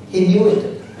disciples. He knew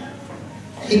it.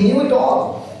 He knew it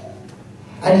all.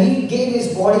 And He gave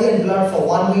His body and blood for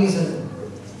one reason.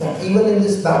 That even in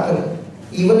this battle,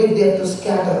 even if they have to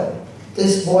scatter,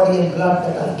 this body and blood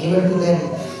that are given to them,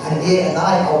 and they and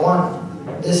I are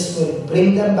one, this will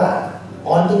bring them back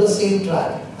onto the same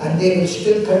track, and they will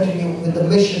still continue with the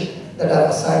mission that I have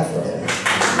assigned for them.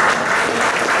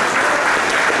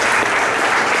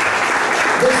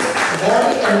 This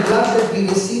body and blood that we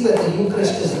receive at the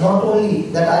Eucharist is not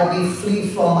only that I be free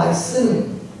from my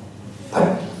sin,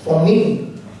 but for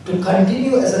me to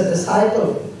continue as a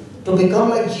disciple, to become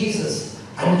like Jesus,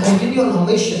 and continue on a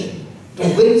mission to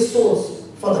win souls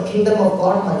for the kingdom of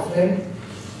God, my friend.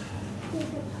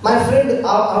 My friend,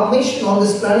 our mission on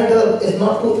this planet Earth is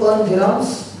not to earn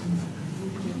dirhams.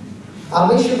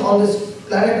 Our mission on this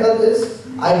planet Earth is,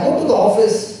 I go to the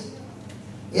office,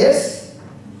 yes,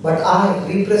 but I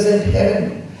represent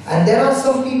heaven. And there are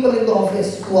some people in the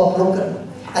office who are broken.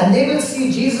 And they will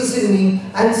see Jesus in me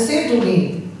and say to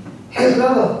me, hey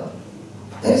brother,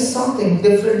 there is something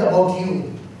different about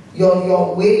you.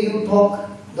 Your way you talk,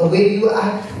 the way you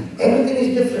act, everything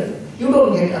is different. You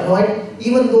don't get annoyed.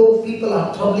 Even though people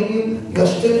are troubling you, you are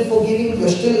still forgiving, you are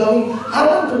still loving. I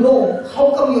want to know,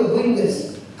 how come you are doing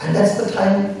this? And that's the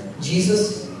time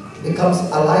Jesus becomes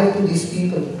alive to these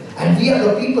people. And we are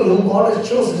the people whom God has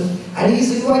chosen. And He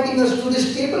is inviting us to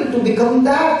this table to become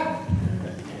that.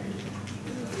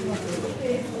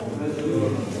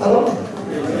 Hello?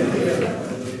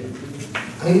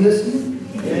 Are you listening?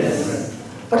 Yes.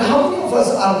 But how many of us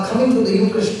are coming to the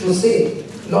Eucharist to say,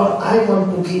 Lord, I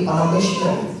want to be a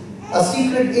missionary, a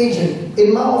secret agent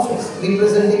in my office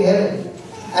representing heaven.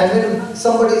 And when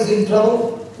somebody is in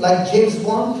trouble, like James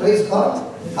Bond, praise God,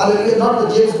 hallelujah, not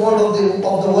the James Bond of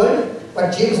the world,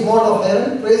 but James Bond of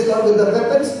heaven, praise God, with the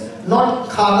weapons, not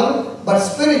carnal, but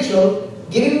spiritual,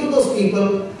 giving to those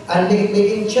people and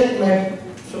making checkmate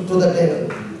to the devil.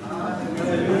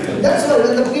 That's why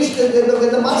when the priest,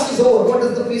 when the mass is over, what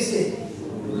does the priest say?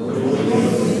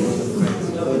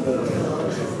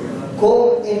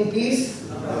 Go in peace.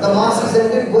 The mass is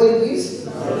ended. Go in peace.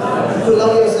 To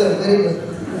love yourself. Very good.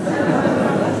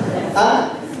 Huh?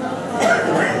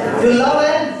 To love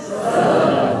and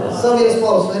serve your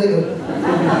spouse. Very good.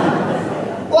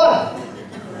 What?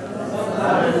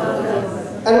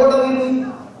 And what are we doing?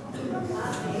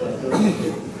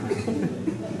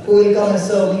 Who will come and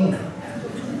serve me?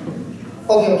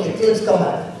 Okay, let's come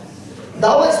back.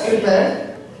 Thou hast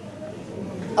prepared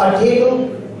a table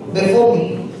before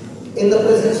me in the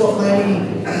presence of my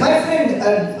enemy. My friend,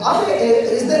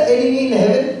 is there enemy in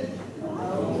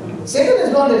heaven? Satan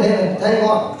is not in heaven, thank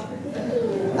God.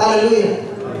 Hallelujah.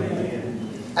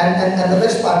 And the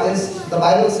best part is, the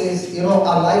Bible says, you know,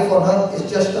 our life on earth is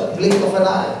just a blink of an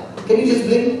eye. Can you just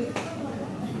blink?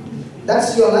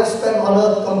 That's your lifespan on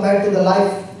earth compared to the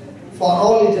life for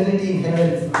all eternity in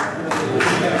heaven.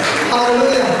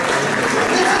 Hallelujah.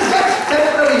 This is just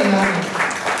temporary, man.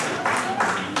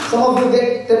 Some of you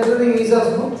get temporary visas,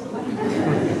 no?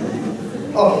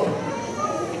 Okay.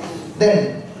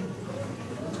 Then,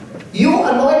 you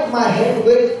anoint my head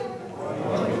with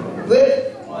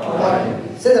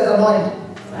what? Say that, anoint.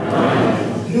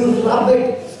 You rub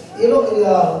it. You know,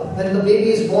 when the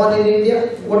baby is born in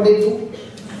India, what they do?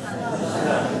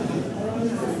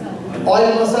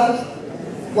 Oil massage.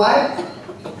 Why?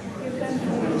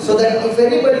 So that if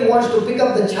anybody wants to pick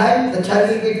up the child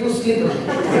will be too slippery.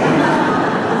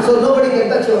 So nobody can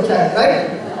touch your child, right?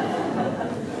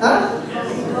 Huh?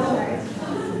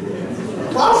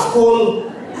 Passport.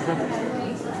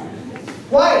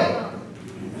 Why?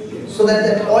 So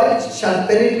that oil shall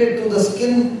penetrate to the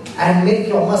skin and make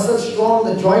your muscles strong,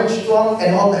 the joints strong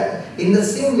and all that. In the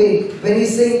same way, when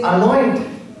he's saying anoint,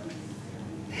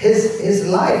 his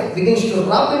life begins to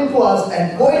rub into us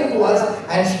and go into us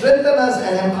and strengthen us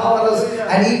and empower us,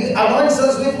 and He anoints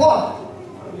us with what?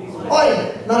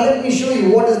 Oil. Now let me show you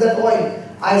what is that oil.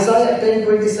 Isaiah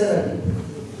 10:27.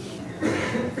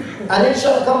 And it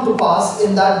shall come to pass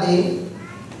in that day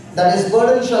that his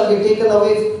burden shall be taken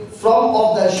away from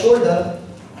off thy shoulder,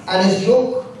 and his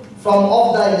yoke from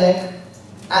off thy neck,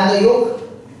 and the yoke,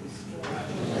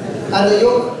 and the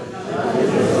yoke,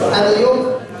 and the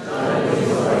yoke,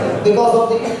 because of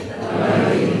the,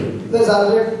 where's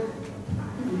Albert?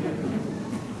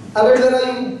 Alright, where are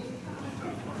you?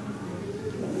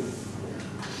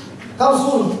 Come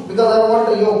soon, because I want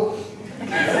a yoke.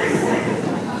 Come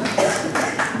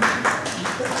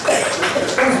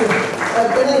soon.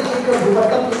 Can I take your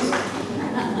dupatta, please?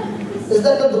 Is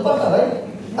that the dupatta, right?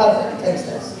 Okay, thanks.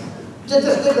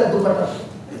 Just take the dupatta.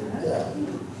 Yeah.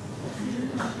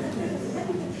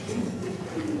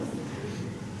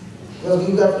 Well,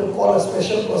 you have to call a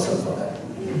special person for that.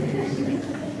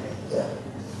 Yeah.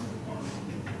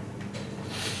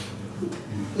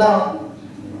 Now,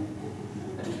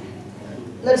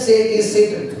 let's say he is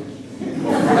Satan.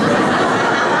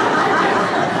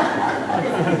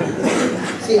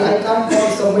 See, I can't call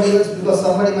somebody else because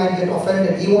somebody might get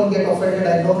offended. He won't get offended,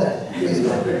 I know that. Please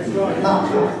God.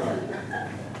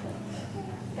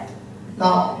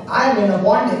 Now, I am in a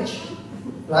bondage,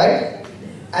 right?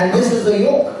 And this is the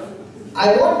yoke.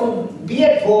 I want to be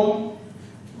at home,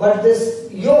 but this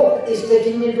yoke is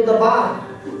taking me to the bar.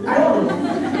 I don't want to go.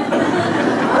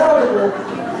 I don't want to go.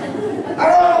 I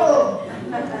don't want to go.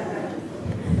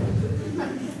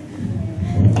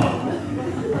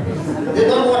 They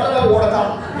don't want to go.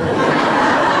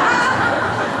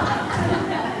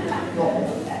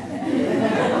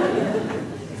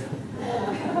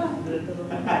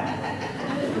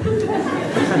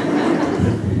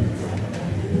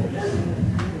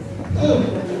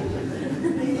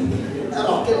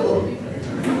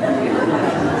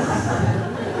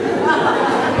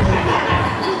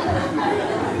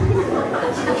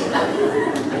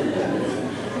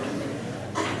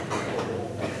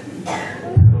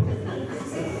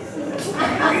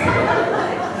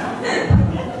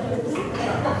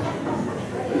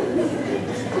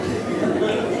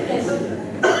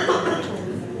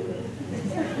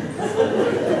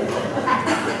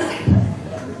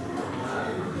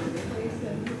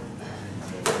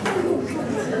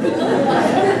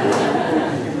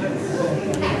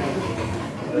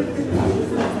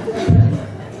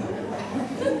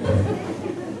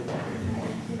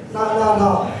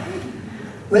 No.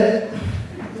 Well,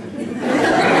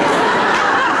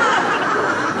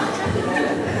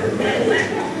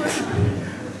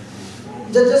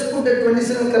 just put that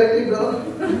 27 correctly, brother.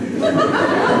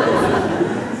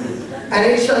 And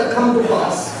it shall come to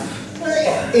pass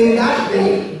in that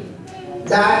way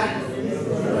that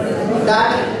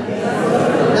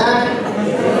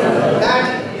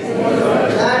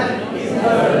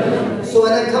so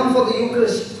when I come for the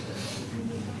Eucharist,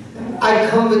 I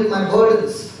come with my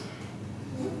burdens.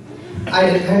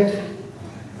 I repent,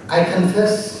 I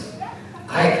confess,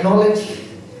 I acknowledge,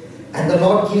 and the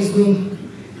Lord gives me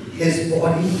His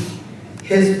body,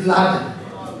 His blood,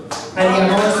 and He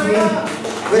anoints me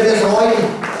with His oil.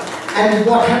 And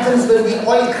what happens when the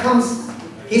oil comes?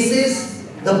 He says,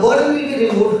 the burden will be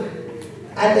removed,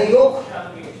 and the yoke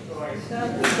shall be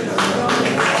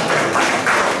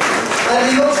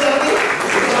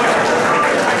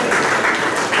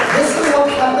This is what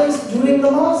happens during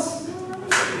the Mass.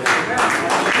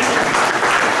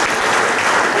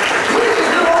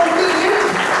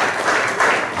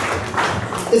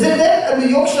 Is it there? And the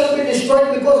yoke shall be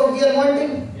destroyed because of the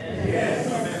anointing? Yes.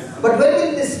 But when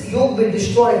will this yoke be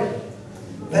destroyed?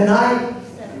 When I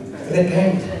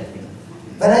repent.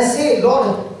 When I say,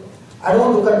 Lord, I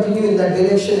don't want to continue in that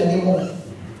direction anymore.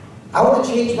 I want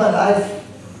to change my life.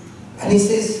 And He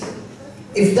says,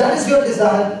 if that is your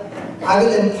desire, I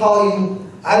will empower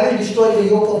you. I will destroy the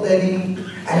yoke of the enemy,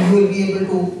 and you will be able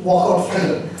to walk out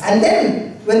freely. And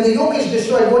then, when the yoke is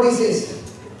destroyed, what He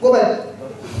says? Go back.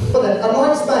 So that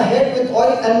anoints my head with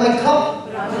oil and my cup.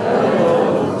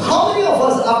 How many of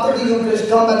us after the Eucharist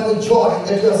come back with joy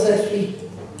that you are set free?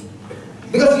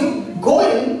 Because you go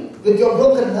in with your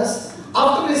brokenness,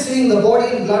 after receiving the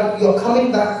body and blood, you are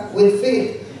coming back with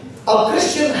faith. A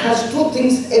Christian has two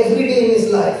things every day in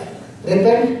his life: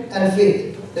 repent and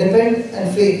faith. Repent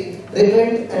and faith.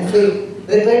 Repent and faith.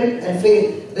 Repent and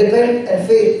faith. Repent and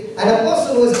faith. And a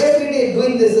person who is every day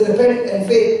doing this, repent and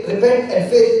faith, repent and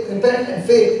faith, repent and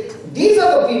faith, these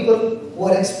are the people who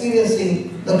are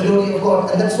experiencing the glory of God.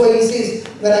 And that's why He says,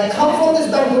 when I come from this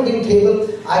banqueting table,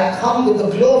 I come with the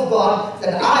glow of God,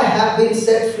 that I have been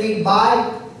set free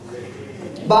by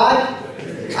I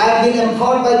have been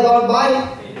empowered by God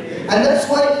and that's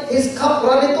why His cup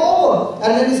runneth over.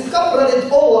 And when His cup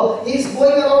runneth over, He is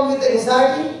going around with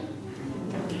anxiety,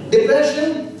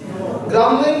 depression,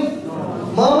 grumbling,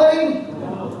 murmuring,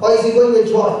 or is He going with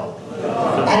joy?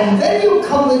 And when you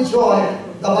come with joy,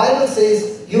 the Bible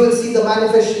says you will see the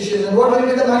manifestation. And what will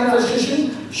be the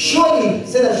manifestation? Surely,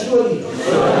 say that, surely.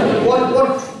 What?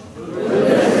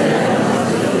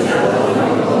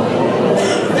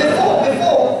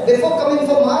 Before coming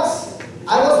for Mass,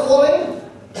 I was falling.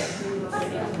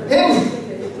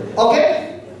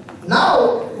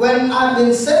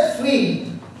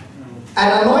 free and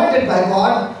anointed by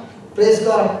God, praise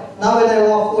God. Now when I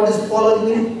walk, what is following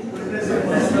me?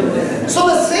 So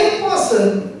the same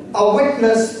person, a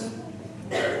witness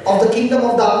of the kingdom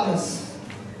of darkness,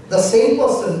 the same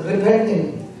person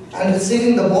repenting and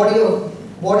receiving the body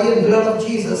and blood of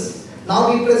Jesus,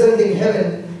 now representing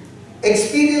heaven,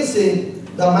 experiencing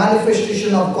the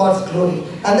manifestation of God's glory.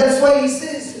 And that's why he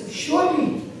says,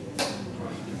 surely.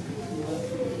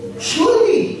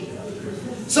 Surely.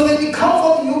 So when we come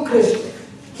for the Eucharist,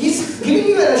 he's giving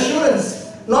you an assurance.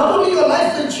 Not only your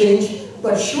life will change,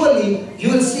 but surely you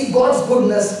will see God's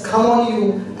goodness come on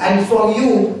you, and from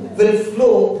you will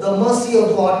flow the mercy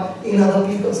of God in other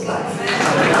people's life.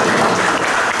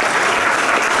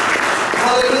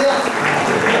 Hallelujah.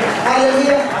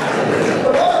 Hallelujah.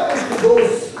 But what happens to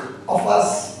those of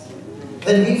us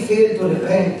when we fail to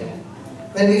repent,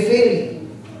 when we fail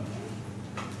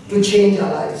to change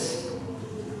our lives?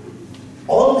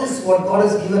 All this what God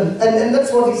has given, and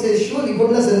that's what he says, surely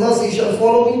goodness and mercy shall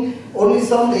follow me only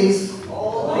some days.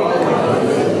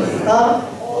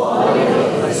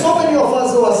 So many of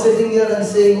us who are sitting here and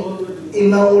saying, in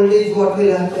my old age what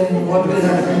will happen, what will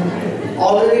happen?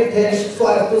 Already tensed, so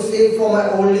I have to save for my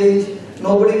old age,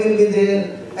 nobody will be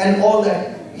there, and all that.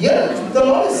 Yet the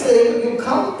Lord is saying, you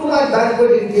come to my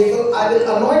banqueting table, I will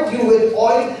anoint you with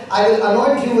oil, I will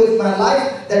anoint you with my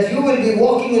life, that you will be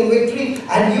walking in victory,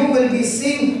 and you will be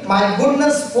seeing my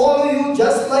goodness follow you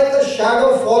just like a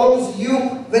shadow follows you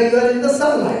when you are in the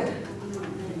sunlight.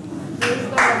 Is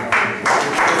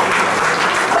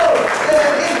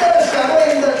there a shadow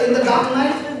in the dark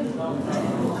night?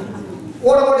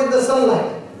 What about in the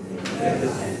sunlight?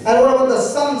 And what about the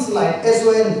sun's light?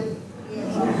 S-O-N.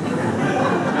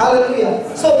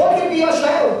 Hallelujah. So what will be your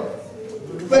shadow?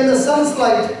 When the sun's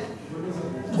light,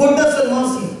 goodness and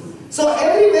mercy. So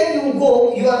everywhere you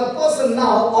go, you are a person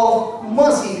now of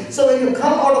mercy. So when you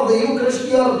come out of the Eucharist,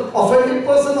 you are an offended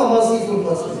person or merciful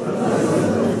person?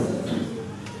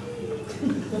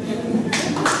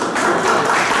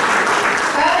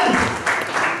 And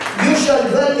you shall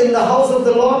dwell in the house of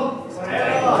the Lord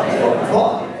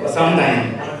for some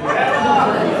time.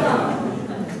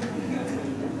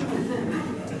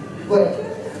 Wait.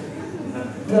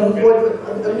 No, wait.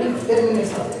 10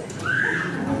 minutes now.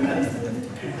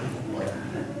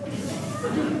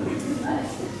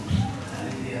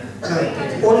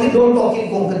 Only don't talk in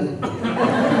Konkani.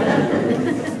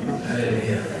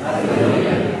 Hallelujah.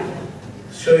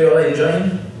 So you are enjoying?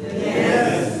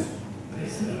 Yes.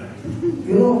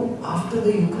 You know, after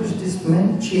the Eucharist, these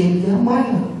men change their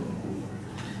mind.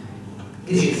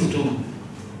 This is true.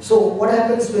 So what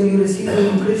happens when you receive the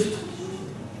Eucharist?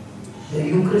 The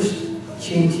Eucharist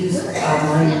changes our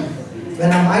mind.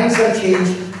 When our minds are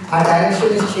changed, our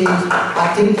direction is changed,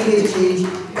 our thinking is changed,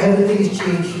 everything is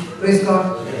changed. Praise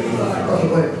God. Okay,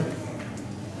 go ahead.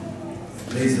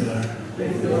 Praise the Lord.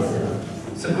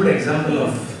 It's a good example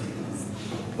of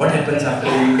what happens after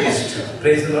the Eucharist.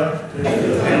 Praise the Lord.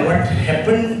 And what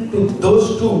happened to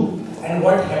those two and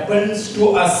what happens to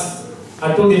us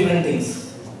are two different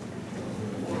things.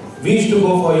 We used to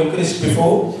go for Eucharist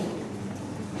before.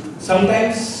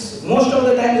 Sometimes, most of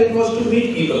the time it was to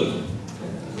meet people.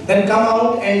 Then come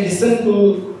out and listen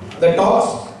to the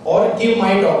talks or give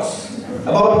my talks.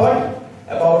 About what?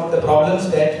 About the problems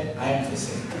that I am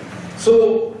facing.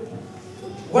 So,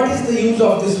 what is the use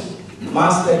of this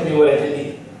Mass that we were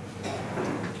attending?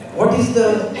 What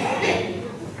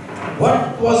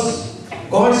was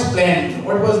God's plan?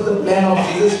 What was the plan of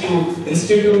Jesus to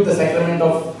institute the sacrament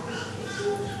of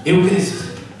Eucharist?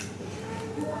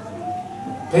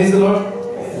 Praise the Lord.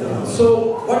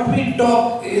 So, what we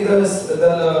talk is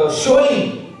the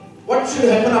showing. What should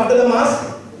happen after the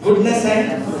Mass? Goodness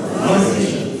and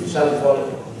mercy shall follow.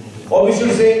 Or we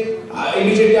should say,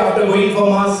 immediately after going for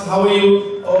Mass, how are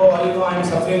you? Oh, I am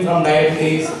suffering from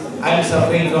diabetes. I am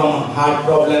suffering from heart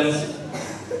problems.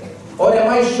 Or am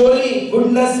I surely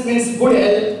goodness means good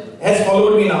health has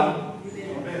followed me now?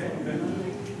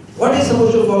 What is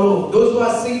supposed to follow? Those who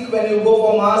are sick when you go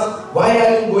for Mass, why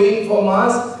are you going for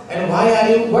Mass? And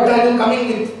what are you coming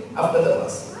with after the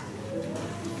Mass?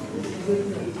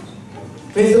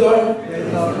 Praise the Lord.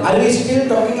 Are we still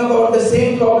talking about the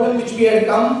same problem which we had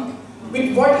come?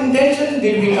 With what intention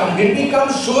did we come? Did we come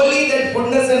surely that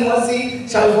goodness and mercy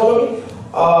shall follow me?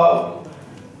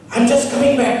 I'm just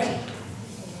coming back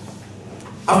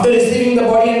after receiving the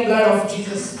body and blood of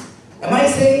Jesus. Am I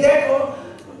saying that, or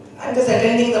I'm just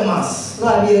attending the Mass? No,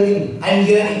 I'm hearing. I'm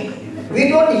hearing. We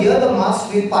don't hear the Mass,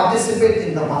 we participate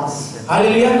in the Mass.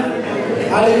 Hallelujah.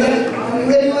 Hallelujah.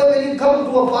 When you come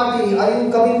to a party, are you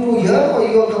coming to hear or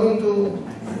you are coming to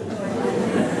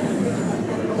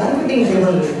banqueting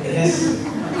table? Yes.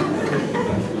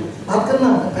 बात करना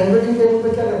banqueting table पे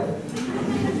क्या करते हैं?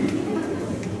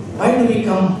 Why do we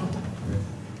come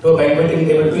to a banqueting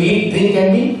table to eat, drink, and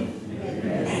be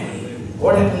merry?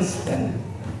 What happens then?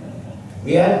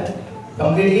 We are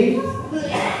completely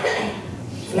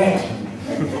flat.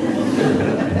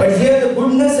 But here the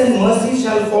goodness and mercy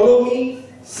shall follow me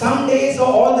some days or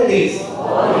all the days.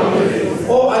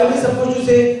 Oh, are we supposed to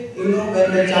say, you know,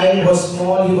 when the child was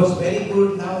small, he was very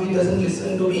good, now he doesn't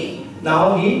listen to me.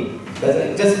 Now he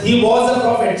doesn't. He was a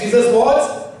prophet. Jesus was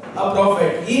a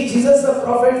prophet. Is Jesus a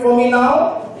prophet for me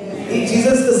now? Is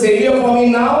Jesus the Savior for me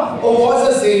now? Or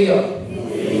was a Savior?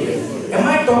 Am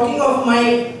I talking of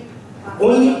my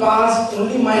only past,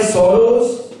 only my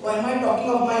sorrows? Or am I talking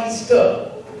of my Easter?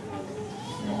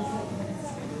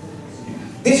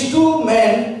 These two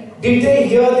men, did they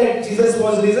hear that Jesus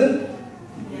was risen?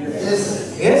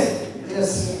 Yes. Yes?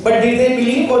 Yes. But did they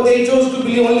believe, or they chose to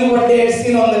believe only what they had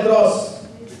seen on the cross?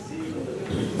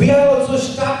 We are also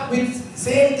stuck with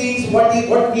same things, what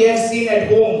we have seen at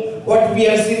home, what we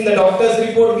have seen in the doctor's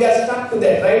report, we are stuck to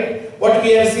that, right? What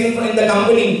we have seen in the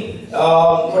company,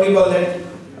 what do you call that?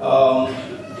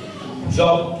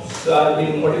 Jobs are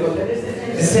being, what do you call that?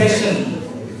 Recession.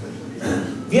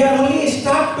 We are only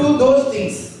stuck to those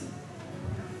things.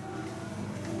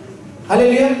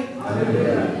 Hallelujah.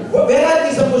 Hallelujah. Where are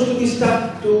we supposed to be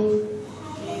stuck to?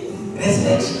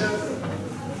 Resurrection.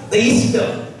 The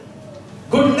Easter.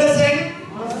 Goodness and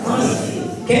mercy.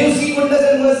 Can you see goodness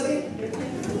and mercy?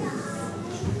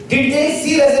 Did they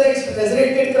see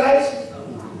resurrected Christ?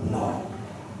 No.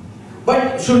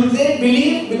 But should they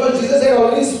believe? Because Jesus had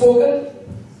already spoken.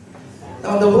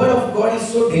 Now the word of God is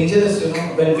so dangerous, you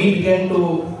know. When we began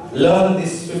to learn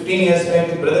this 15 years back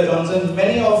with Brother Johnson,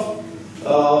 many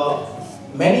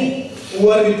who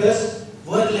were with us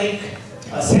were like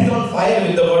set on fire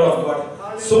with the word of God.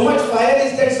 So much fire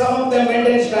is that some of them went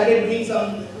and started doing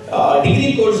some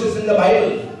degree courses in the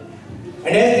Bible.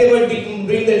 And as they were doing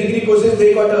the degree courses,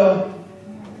 they got a,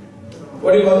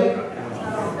 what do you call it?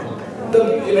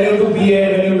 When you do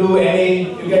BA, when you do MA,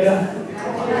 you get a,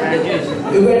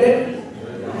 you get it?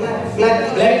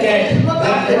 Black cat.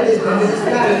 That is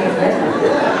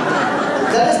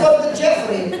called the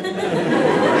Jeffrey.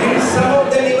 And some of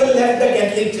them even left the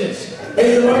Catholic Church.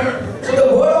 So the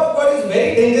word of God is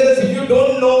very dangerous if you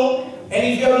don't know and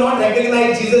if you have not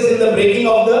recognized Jesus in the breaking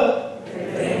of the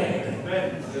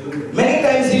bread. Many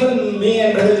times even me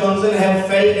and Brother Johnson have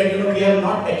felt that, you know, we have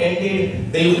not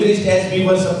attended the Eucharist as we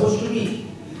were supposed to be.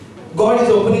 God is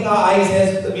opening our eyes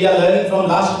as we are learning from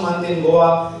last month in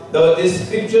Goa. These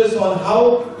scriptures on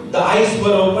how the eyes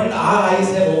were opened, our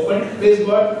eyes have opened, praise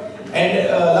God. And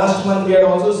last month we had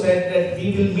also said that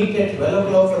we will meet at 12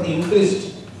 o'clock for the Eucharist.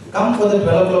 Come for the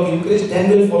 12 o'clock Eucharist, then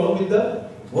we'll follow with the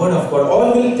Word of God.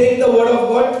 All will take the Word of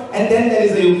God and then there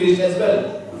is the Eucharist as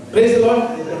well. Praise the Lord.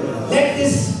 Let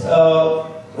this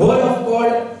Word of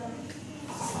God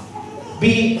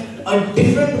be a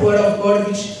different Word of God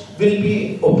which will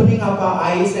be opening up our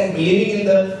eyes and believing in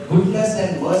the goodness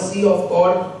and mercy of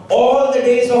God all the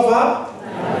days of our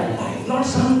life. Not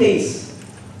some days.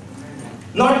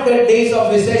 Not the days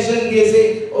of recession we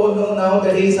say, oh no, now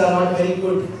the days are not very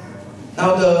good.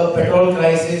 Now the petrol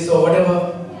crisis or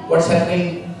whatever, what's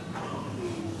happening.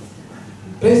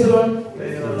 Praise the Lord.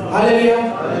 Praise the Lord. Hallelujah.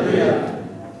 Hallelujah.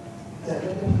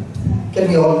 Can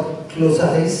we all close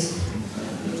our eyes?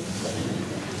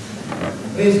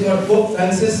 Praise God. Pope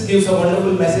Francis gives a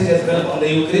wonderful message as well on the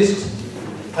Eucharist.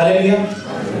 Hallelujah.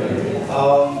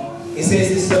 He says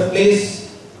this is a place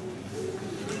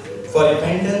for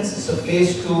repentance, it's a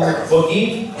place to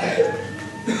forgive,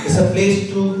 it's a place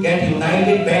to get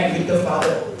united back with the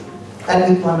Father.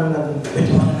 And with one another. With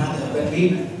one another. When we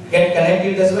get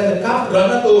connected, that's why the cup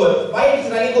runneth over. Why it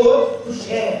is running over? To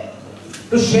share.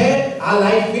 To share our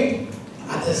life with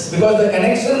others. Because the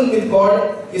connection with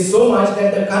God is so much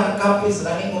that the cup is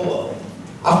running over.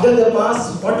 After the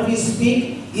Mass, what we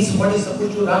speak is what is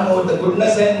supposed to run over, the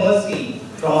goodness and mercy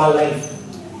from our life.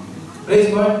 Praise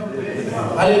God.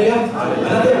 Hallelujah.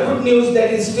 Another good news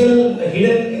that is still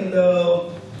hidden in the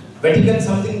Vatican,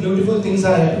 something beautiful things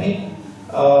are happening.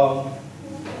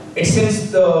 It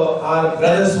seems our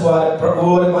brothers who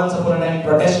were once upon a time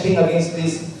protesting against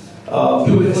this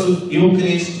beautiful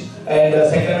Eucharist and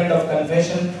sacrament of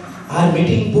confession are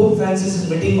meeting. Pope Francis is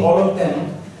meeting all of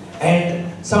them, and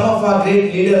some of our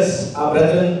great leaders, our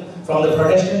brethren from the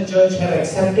Protestant Church, have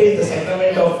accepted the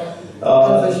sacrament of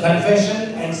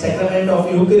confession and sacrament of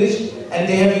Eucharist, and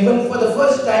they have even for the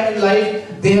first time in life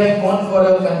they have gone for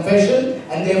a confession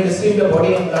and they have received a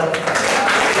body and blood of Christ.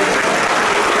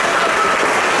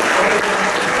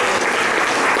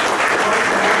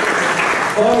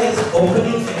 God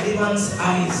opening everyone's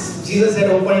eyes. Jesus had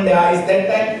opened their eyes. That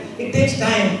time, it takes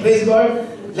time. Praise God.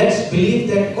 Let's believe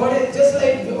that God is just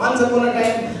like once upon a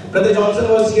time, Brother Johnson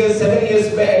was here 7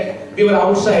 years back. We were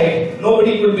outside.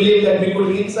 Nobody could believe that we could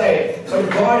be inside. But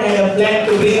God had a plan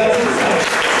to bring us inside.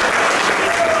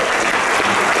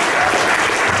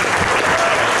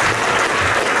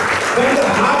 When the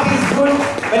heart is good,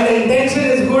 when the intention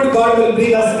is good, God will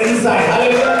bring us inside.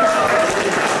 Hallelujah.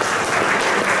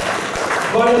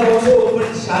 God has also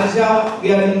opened Sharjah.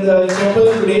 We are in the chapel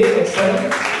today at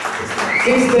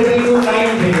 6:30 to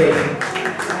 9 p.m.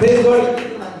 Praise God.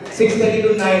 6:30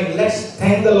 to 9. Let's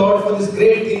thank the Lord for these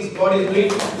great things God is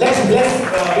doing. Let's bless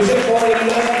Bishop Paul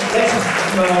England. Let's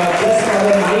bless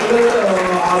Father Michael,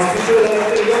 our spiritual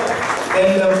director here. Then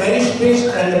the parish priest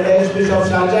and the parish bishop of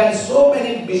Sharjah, and so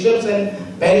many bishops and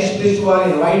parish priests who are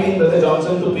inviting Brother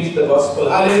Johnson to preach the gospel.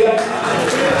 Hallelujah.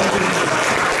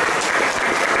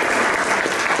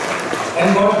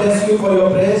 And God bless you for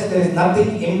your prayers. There is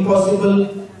nothing impossible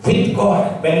with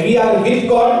God. When we are with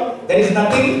God, there is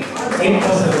nothing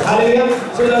impossible. Hallelujah.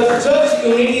 So the church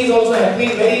unity is also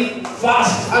happening very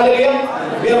fast.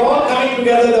 Hallelujah. We are all coming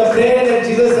together. The prayer that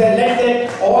Jesus said, let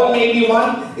that all may be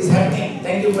one, is happening.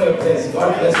 Thank you for your prayers.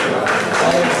 God bless you.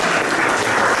 Hallelujah.